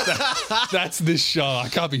 That's this show. I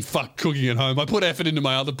can't be fucked cooking at home. I put effort into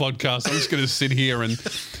my other podcast. I'm just going to sit here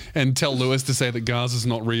and tell Lewis to say that Gaza's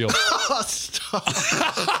not real. Oh, stop.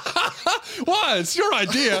 What? It's your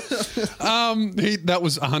idea. That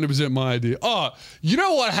was 100% my idea. Oh, you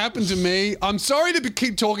know what happened to me? I'm sorry to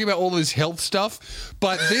keep talking about all this health stuff,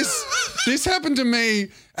 but this happened to me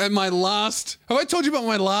at my last... Have I told you about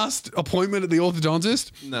my last appointment at the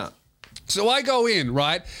orthodontist? No. So I go in,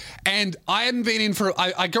 right? And I hadn't been in for...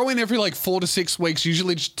 I go in every like 4 to 6 weeks,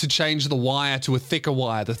 usually to change the wire to a thicker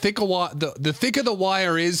wire. The thicker the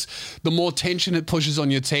wire is, the more tension it pushes on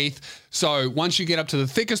your teeth. So once you get up to the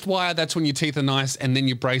thickest wire, that's when your teeth are nice and then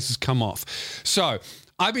your braces come off. So...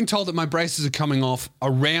 I've been told that my braces are coming off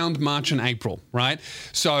around March and April, right?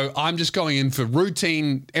 So I'm just going in for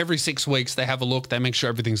routine. Every 6 weeks, they have a look. They make sure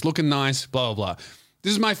everything's looking nice, blah, blah, blah.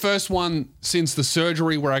 This is my first one since the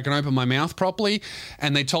surgery where I can open my mouth properly.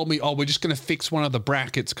 And they told me, oh, we're just going to fix one of the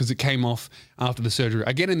brackets because it came off after the surgery.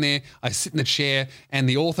 I get in there, I sit in the chair, and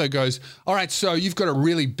the ortho goes, all right, so you've got a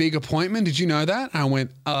really big appointment. Did you know that? And I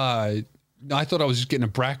went, I thought I was just getting a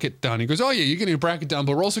bracket done. He goes, oh, yeah, you're getting a bracket done,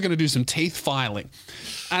 but we're also going to do some teeth filing.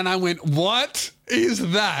 And I went, what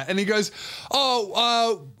is that? And he goes,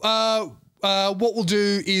 what we'll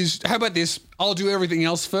do is, how about this? I'll do everything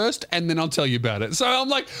else first, and then I'll tell you about it. So I'm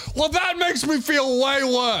like, well, that makes me feel way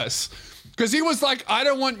worse. Because he was like, I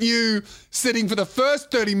don't want you sitting for the first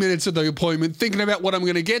 30 minutes of the appointment thinking about what I'm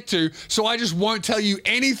going to get to, so I just won't tell you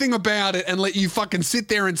anything about it and let you fucking sit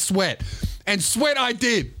there and sweat. And sweat I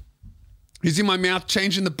did. He's in my mouth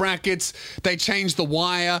changing the brackets. They changed the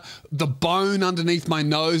wire. The bone underneath my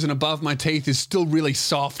nose and above my teeth is still really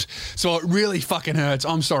soft. So it really fucking hurts.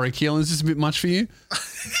 I'm sorry, Keelan. Is this a bit much for you?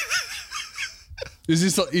 Is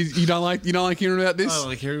this you don't like hearing about this? I don't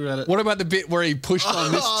like hearing about it. What about the bit where he pushed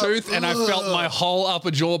on this tooth and I felt my whole upper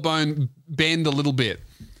jawbone bend a little bit?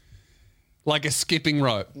 Like a skipping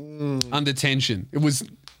rope under tension. It was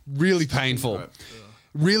really painful.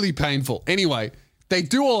 Really painful. Anyway, they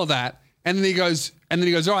do all of that. And then he goes,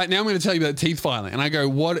 all right, now I'm going to tell you about teeth filing. And I go,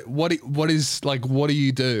 what do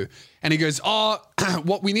you do? And he goes,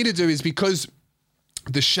 what we need to do is, because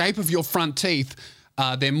the shape of your front teeth,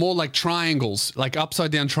 they're more like triangles, like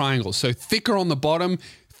upside down triangles. So thicker on the bottom,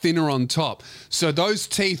 thinner on top. So those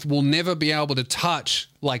teeth will never be able to touch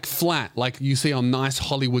like flat, like you see on nice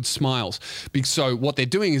Hollywood smiles. So what they're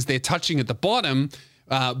doing is they're touching at the bottom,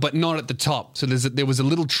 but not at the top. So there was a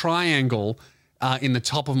little triangle in the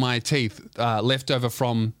top of my teeth, left over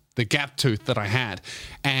from the gap tooth that I had.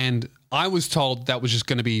 And I was told that was just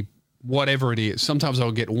going to be whatever it is. Sometimes I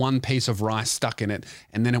would get one piece of rice stuck in it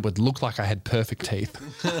and then it would look like I had perfect teeth.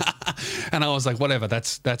 And I was like, whatever,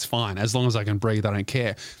 that's fine. As long as I can breathe, I don't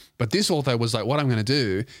care. But this ortho was like, what I'm going to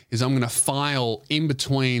do is I'm going to file in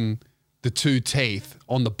between the two teeth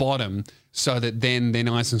on the bottom so that then they're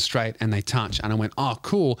nice and straight and they touch. And I went, oh,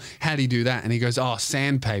 cool. How do you do that? And he goes, oh,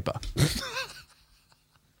 sandpaper.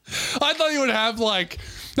 I thought he would have like,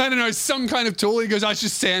 I don't know, some kind of tool. He goes, it's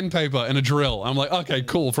just sandpaper and a drill. I'm like, okay,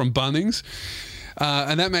 cool, from Bunnings.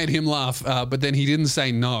 And that made him laugh. But then he didn't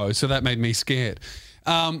say no, so that made me scared.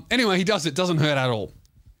 Anyway, he does it. Doesn't hurt at all.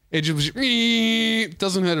 It just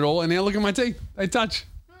doesn't hurt at all. And now look at my teeth. They touch.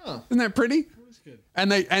 Oh. Isn't that pretty? That's good.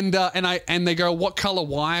 And they go, what color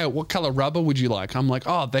wire, what color rubber would you like? I'm like,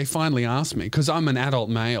 oh, they finally asked me because I'm an adult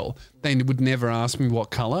male. They would never ask me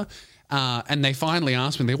what color. And they finally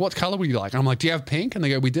asked me, what color would you like? I'm like, do you have pink? And they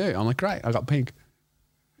go, we do. I'm like, great, I got pink.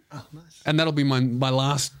 Oh, nice. And that'll be my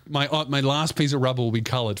last piece of rubber will be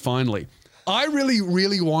colored finally. I really,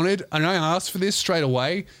 really wanted, and I asked for this straight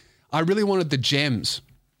away, I really wanted the gems.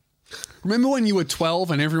 Remember when you were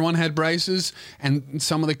 12 and everyone had braces and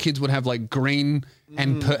some of the kids would have like green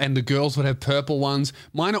and the girls would have purple ones?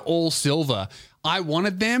 Mine are all silver. I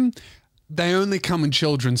wanted them. They only come in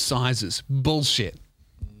children's sizes. Bullshit.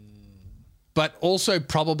 But also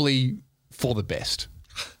probably for the best.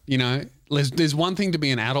 You know, there's one thing to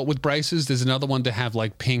be an adult with braces. There's another one to have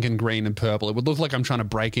like pink and green and purple. It would look like I'm trying to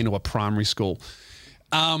break into a primary school.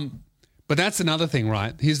 But that's another thing,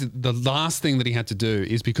 right? Here's the last thing that he had to do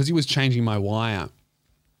is because he was changing my wire,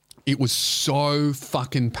 it was so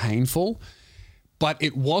fucking painful. But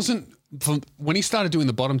it wasn't, when he started doing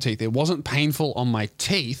the bottom teeth, it wasn't painful on my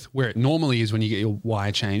teeth where it normally is when you get your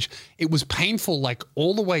wire changed. It was painful like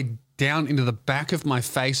all the way down into the back of my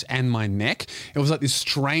face and my neck. It was like this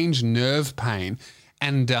strange nerve pain.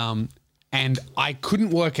 And I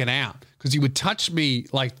couldn't work it out because he would touch me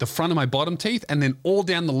like the front of my bottom teeth and then all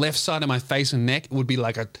down the left side of my face and neck, it would be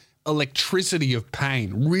like a electricity of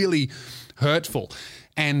pain, really hurtful.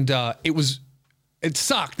 And it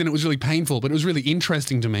sucked and it was really painful, but it was really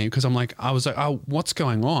interesting to me because I was like, oh, what's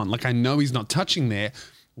going on? Like, I know he's not touching there.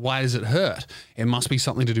 Why does it hurt? It must be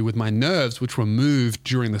something to do with my nerves, which were moved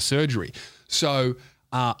during the surgery. So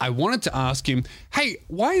I wanted to ask him, hey,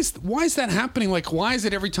 why is that happening? Like, why is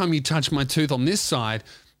it every time you touch my tooth on this side,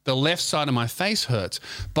 the left side of my face hurts?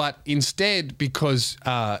 But instead, because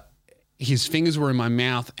his fingers were in my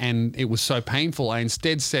mouth and it was so painful, I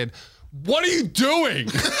instead said, what are you doing?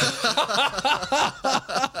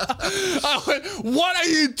 I went, what are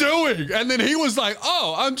you doing? And then he was like,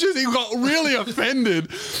 oh, he got really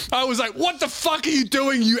offended. I was like, what the fuck are you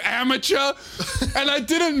doing, you amateur? And I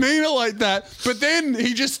didn't mean it like that. But then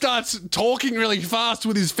he just starts talking really fast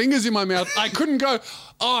with his fingers in my mouth. I couldn't go,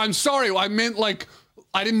 oh, I'm sorry. I meant like,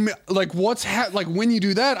 I didn't like like when you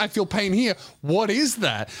do that, I feel pain here. What is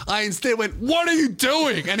that? I instead went, what are you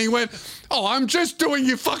doing? And he went, oh, I'm just doing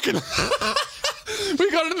you fucking.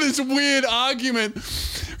 We got into this weird argument.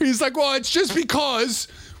 He's like, well, it's just because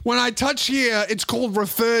when I touch here, it's called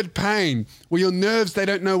referred pain. Well, your nerves, they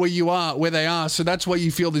don't know where they are. So that's why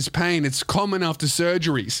you feel this pain. It's common after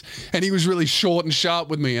surgeries. And he was really short and sharp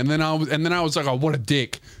with me. And then I was like, oh, what a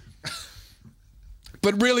dick.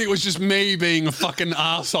 But really, it was just me being a fucking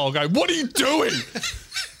arsehole going, what are you doing?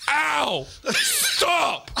 Ow!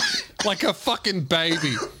 Stop! Like a fucking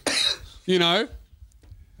baby. You know?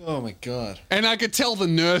 Oh, my God. And I could tell the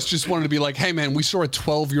nurse just wanted to be like, hey, man, we saw a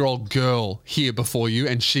 12-year-old girl here before you,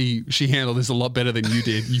 and she handled this a lot better than you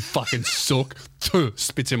did. You fucking sook.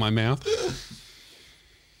 Spits in my mouth.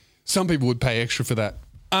 Some people would pay extra for that.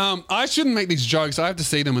 I shouldn't make these jokes. I have to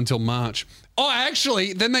see them until March. Oh,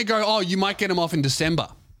 actually, then they go, oh, you might get them off in December.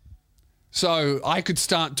 So I could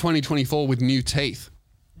start 2024 with new teeth,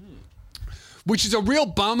 which is a real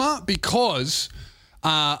bummer because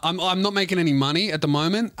I'm not making any money at the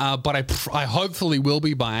moment, but I hopefully will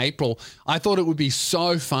be by April. I thought it would be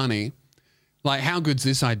so funny. Like, how good's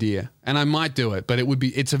this idea? And I might do it, but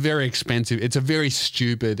it's a very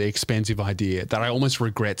stupid, expensive idea that I almost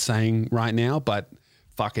regret saying right now, but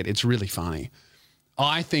fuck it, it's really funny.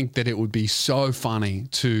 I think that it would be so funny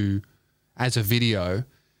to, as a video,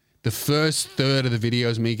 the first third of the video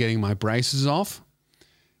is me getting my braces off.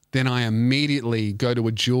 Then I immediately go to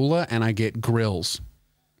a jeweler and I get grills.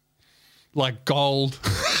 Like gold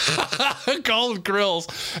grills.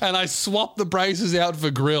 And I swap the braces out for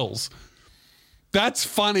grills. That's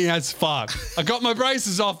funny as fuck. I got my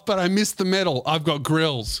braces off, but I missed the metal. I've got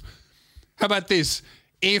grills. How about this?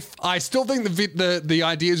 If I still think the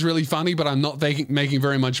idea is really funny, but I'm not making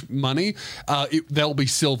very much money, they'll be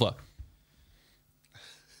silver.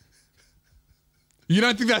 You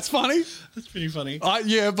don't think that's funny? That's pretty funny.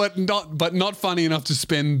 Yeah, but not funny enough to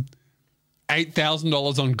spend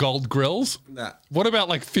 $8,000 on gold grills. Nah. What about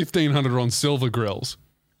like $1,500 on silver grills?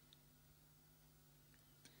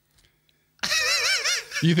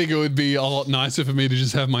 You think it would be a lot nicer for me to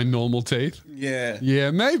just have my normal teeth? Yeah.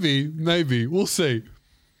 Yeah, maybe. We'll see.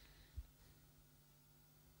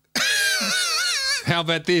 How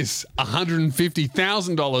about this?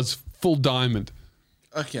 $150,000 full diamond.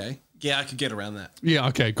 Okay. Yeah, I could get around that. Yeah,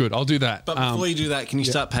 okay, good. I'll do that. But before you do that, can you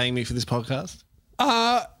start paying me for this podcast?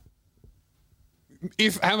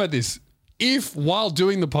 how about this? If while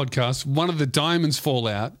doing the podcast, one of the diamonds fall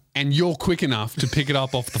out and you're quick enough to pick it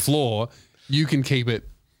up off the floor, you can keep it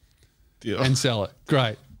and sell it.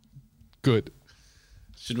 Great. Good.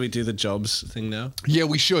 Should we do the jobs thing now? Yeah,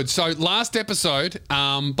 we should. So last episode,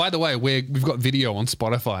 by the way, we've got video on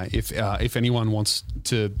Spotify if anyone wants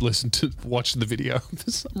to watch the video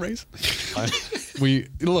for some reason.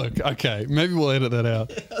 Okay, maybe we'll edit that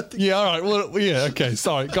out. Yeah, all right. Well, yeah, okay.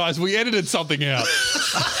 Sorry, guys, we edited something out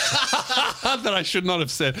that I should not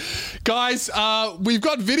have said. Guys, we've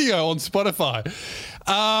got video on Spotify.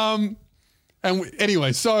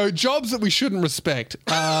 Anyway, so jobs that we shouldn't respect.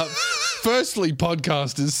 Firstly,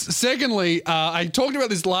 podcasters. Secondly, I talked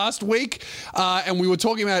about this last week, and we were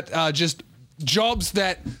talking about just jobs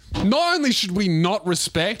that not only should we not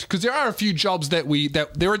respect, because there are a few jobs there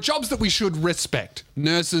are jobs that we should respect.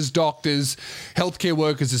 Nurses, doctors, healthcare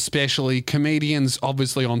workers especially, comedians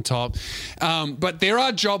obviously on top. But there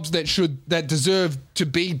are jobs that deserve to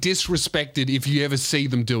be disrespected if you ever see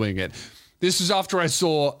them doing it. This is after I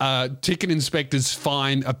saw ticket inspectors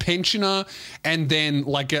fine a pensioner and then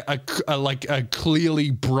like a clearly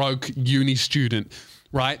broke uni student,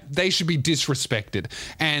 right? They should be disrespected.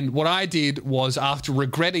 And what I did was, after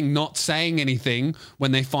regretting not saying anything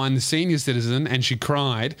when they fined the senior citizen and she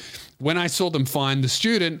cried, when I saw them fine the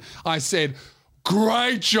student, I said,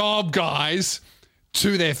 "Great job, guys,"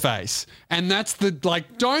 to their face. And that's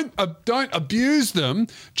don't abuse them.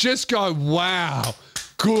 Just go, "Wow.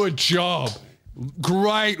 Good job.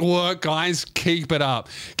 Great work, guys. Keep it up."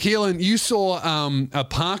 Keelan, you saw a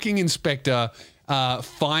parking inspector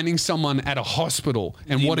finding someone at a hospital.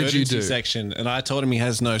 And what did you do? Section, and I told him he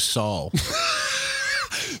has no soul.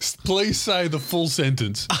 Please say the full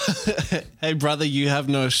sentence. "Hey, brother, you have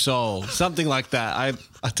no soul." Something like that. I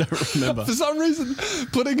don't remember. For some reason,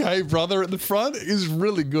 putting "hey, brother" at the front is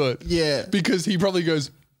really good. Yeah. Because he probably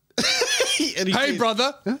goes, "Hey,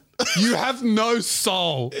 brother, you have no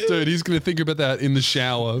soul." Dude, he's going to think about that in the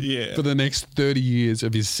shower for the next 30 years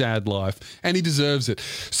of his sad life. And he deserves it.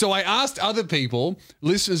 So I asked other people,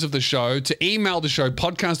 listeners of the show, to email the show,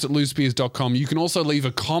 podcast@loosebeers.com. You can also leave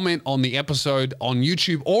a comment on the episode on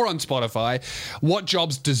YouTube or on Spotify. What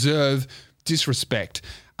jobs deserve disrespect?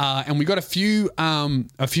 And we got a few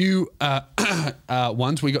ones.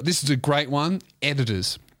 This is a great one.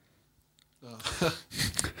 Editors.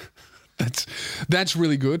 That's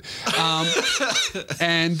really good.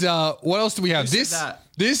 And what else do we have?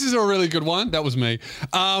 This is a really good one. That was me.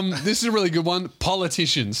 This is a really good one.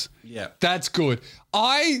 Politicians. Yeah. That's good.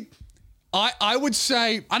 I would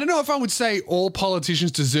say, I don't know if I would say all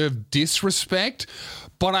politicians deserve disrespect,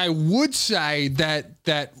 but I would say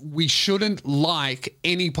that we shouldn't like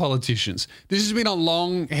any politicians. This has been a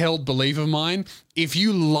long-held belief of mine. If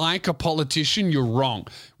you like a politician, you're wrong.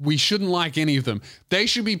 We shouldn't like any of them. They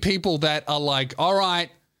should be people that are like, all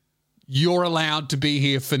right, you're allowed to be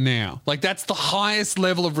here for now. Like, that's the highest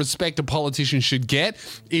level of respect a politician should get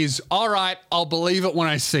is, all right, I'll believe it when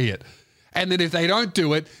I see it. And then if they don't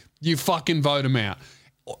do it, you fucking vote them out.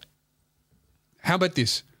 How about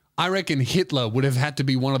this? I reckon Hitler would have had to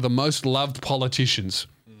be one of the most loved politicians.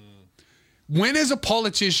 When has a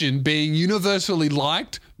politician being universally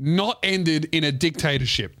liked not ended in a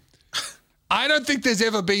dictatorship? I don't think there's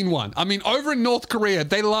ever been one. I mean, over in North Korea,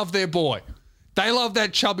 they love their boy. They love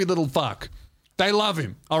that chubby little fuck. They love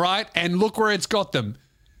him, all right? And look where it's got them.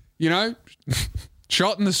 You know?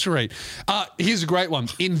 Shot in the street. Here's a great one.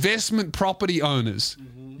 Investment property owners.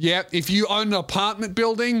 Mm-hmm. Yeah, if you own an apartment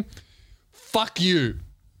building, fuck you.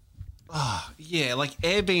 Oh, yeah, like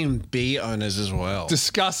Airbnb owners as well.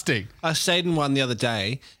 Disgusting. I stayed in one the other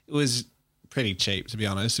day. It was pretty cheap, to be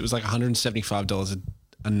honest. It was like $175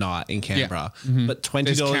 a night in Canberra. Yeah. Mm-hmm. But $20...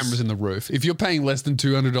 There's cameras in the roof. If you're paying less than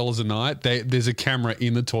 $200 a night, there's a camera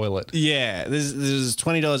in the toilet. Yeah, there's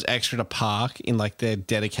 $20 extra to park in like their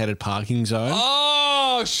dedicated parking zone.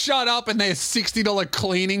 Oh, shut up. And there's $60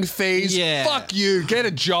 cleaning fees. Yeah. Fuck you. Get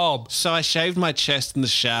a job. So I shaved my chest in the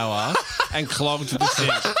shower and clogged the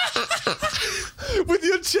sink. With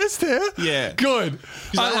your chest hair? Yeah. Good.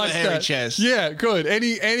 I like a hairy chest. Yeah, good.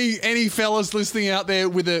 Any fellas listening out there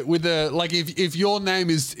with a like if your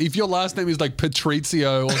last name is like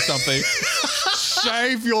Patrizio or something,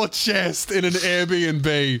 shave your chest in an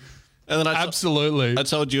Airbnb. And then absolutely. I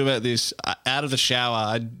told you about this. Out of the shower,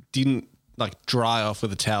 I didn't like dry off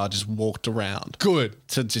with a towel. I just walked around. Good.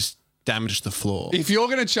 To just damage the floor. If you're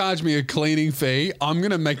going to charge me a cleaning fee, I'm going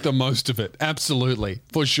to make the most of it. Absolutely.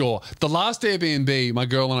 For sure. The last Airbnb my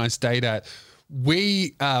girl and I stayed at,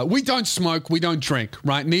 we don't smoke, we don't drink,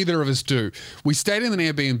 right? Neither of us do. We stayed in an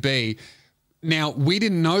Airbnb. Now, we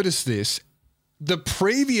didn't notice this. The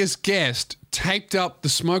previous guest taped up the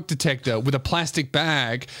smoke detector with a plastic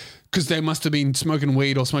bag because they must have been smoking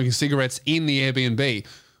weed or smoking cigarettes in the Airbnb.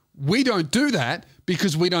 We don't do that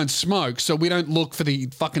because we don't smoke, so we don't look for the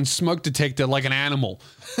fucking smoke detector like an animal.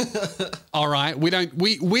 All right?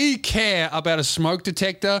 We care about a smoke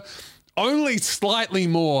detector only slightly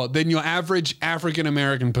more than your average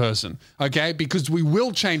African-American person, okay? Because we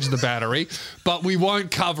will change the battery, but we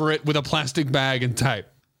won't cover it with a plastic bag and tape.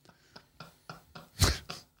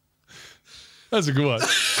 That's a good one.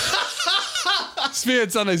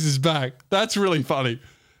 Spearhead Sundays is back. That's really funny.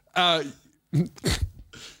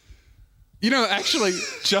 Actually,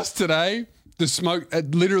 just today, the smoke,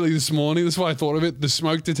 literally this morning, that's why I thought of it, the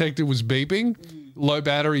smoke detector was beeping. Low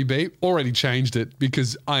battery beep. Already changed it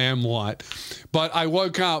because I am white. But I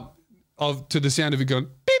woke up to the sound of it going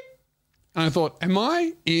beep. And I thought, am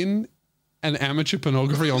I in an amateur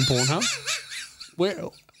pornography on Pornhub?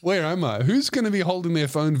 Where am I? Who's going to be holding their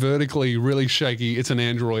phone vertically, really shaky? It's an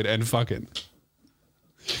Android and fucking.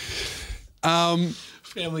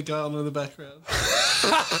 Family Guy on in the background.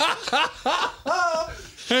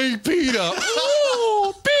 Hey, Peter.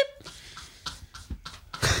 Ooh, beep.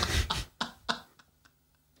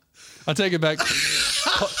 I take it back.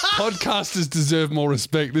 Podcasters deserve more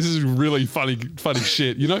respect. This is really funny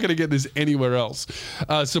shit. You're not going to get this anywhere else.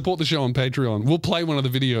 Support the show on Patreon. We'll play one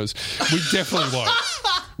of the videos. We definitely won't.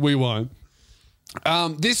 We won't.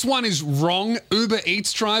 This one is wrong. Uber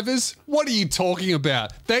Eats drivers, what are you talking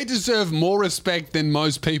about? They deserve more respect than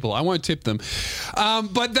most people. I won't tip them.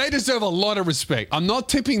 But they deserve a lot of respect. I'm not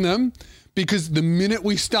tipping them because the minute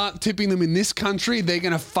we start tipping them in this country, they're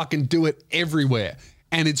going to fucking do it everywhere.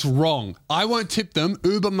 And it's wrong. I won't tip them.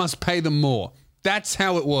 Uber must pay them more. That's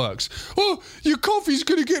how it works. Oh, your coffee's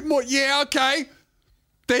going to get more. Yeah, okay.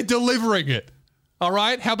 They're delivering it. All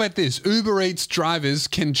right? How about this? Uber Eats drivers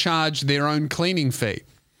can charge their own cleaning fee.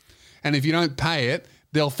 And if you don't pay it,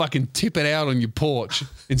 they'll fucking tip it out on your porch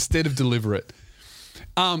instead of deliver it.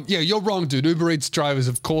 Yeah, you're wrong, dude. Uber Eats drivers,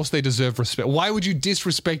 of course, they deserve respect. Why would you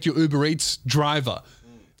disrespect your Uber Eats driver?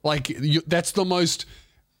 Like, that's the most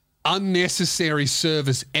unnecessary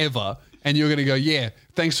service ever. And you're going to go, yeah,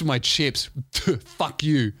 thanks for my chips. Fuck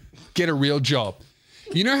you. Get a real job.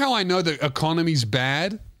 You know how I know the economy's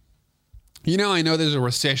bad? You know, I know there's a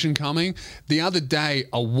recession coming. The other day,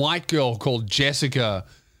 a white girl called Jessica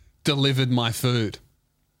delivered my food.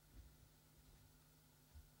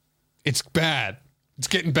 It's bad. It's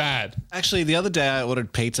getting bad. Actually, the other day I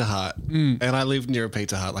ordered Pizza Hut, and I live near a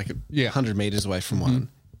Pizza Hut, like 100 meters away from one.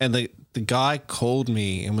 And the guy called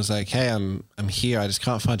me and was like, "Hey, I'm here. I just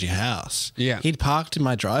can't find your house." Yeah, he'd parked in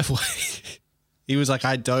my driveway. He was like,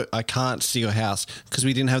 "I can't see your house because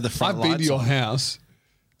we didn't have the front lights on." I've been to your house.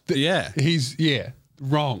 He's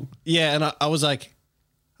wrong. Yeah, and I was like,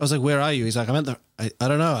 "Where are you?" He's like, "I'm at the. I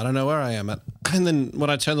don't know. I don't know where I am at." And then when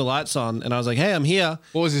I turned the lights on, and I was like, "Hey, I'm here."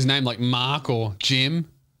 What was his name? Like Mark or Jim?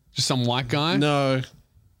 Just some white guy? No.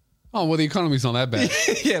 Oh, well, the economy's not that bad.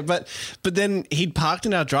 Yeah, but then he'd parked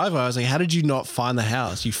in our driveway. I was like, "How did you not find the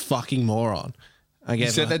house, you fucking moron?" You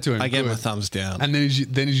said that to him. I gave him a thumbs down. And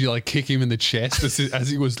then as you like kick him in the chest as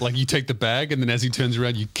he was like, you take the bag, and then as he turns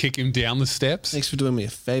around, you kick him down the steps. Thanks for doing me a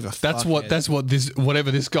favor. That's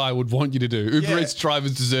whatever this guy would want you to do. Uber Eats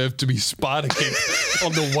drivers deserve to be spider kicked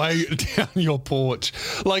on the way down your porch.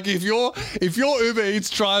 Like if your Uber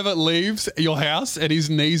Eats driver leaves your house and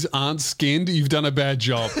his knees aren't skinned, you've done a bad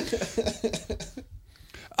job.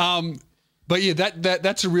 But yeah,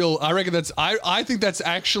 that's a real. I reckon I think that's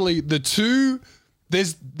actually the two.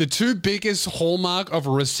 There's the two biggest hallmark of a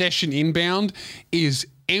recession inbound is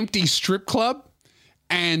empty strip club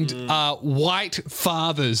and white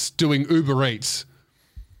fathers doing Uber Eats.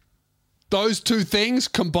 Those two things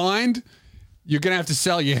combined, you're going to have to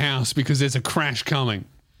sell your house because there's a crash coming.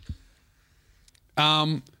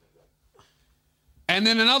 And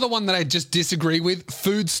then another one that I just disagree with,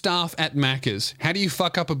 food staff at Macca's. How do you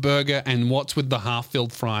fuck up a burger and what's with the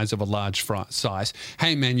half-filled fries of a large size?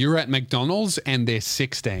 Hey, man, you're at McDonald's and they're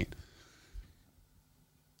 16.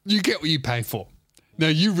 You get what you pay for. No,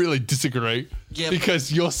 you really disagree because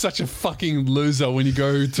you're such a fucking loser when you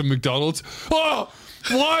go to McDonald's. Oh,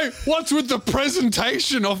 why? What's with the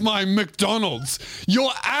presentation of my McDonald's?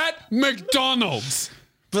 You're at McDonald's.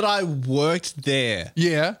 But I worked there.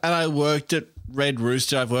 Yeah. And I worked at Red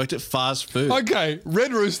Rooster. I've worked at fast food. Okay,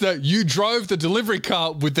 Red Rooster, you drove the delivery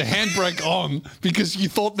car with the handbrake on because you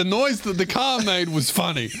thought the noise that the car made was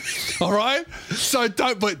funny. All right? So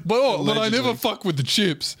don't, but I never fuck with the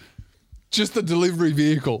chips. Just the delivery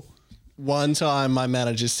vehicle. One time my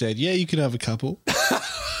manager said, "Yeah, you can have a couple."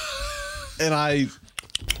 And I...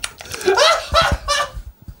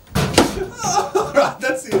 All right,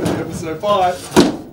 that's See you in the episode. Bye.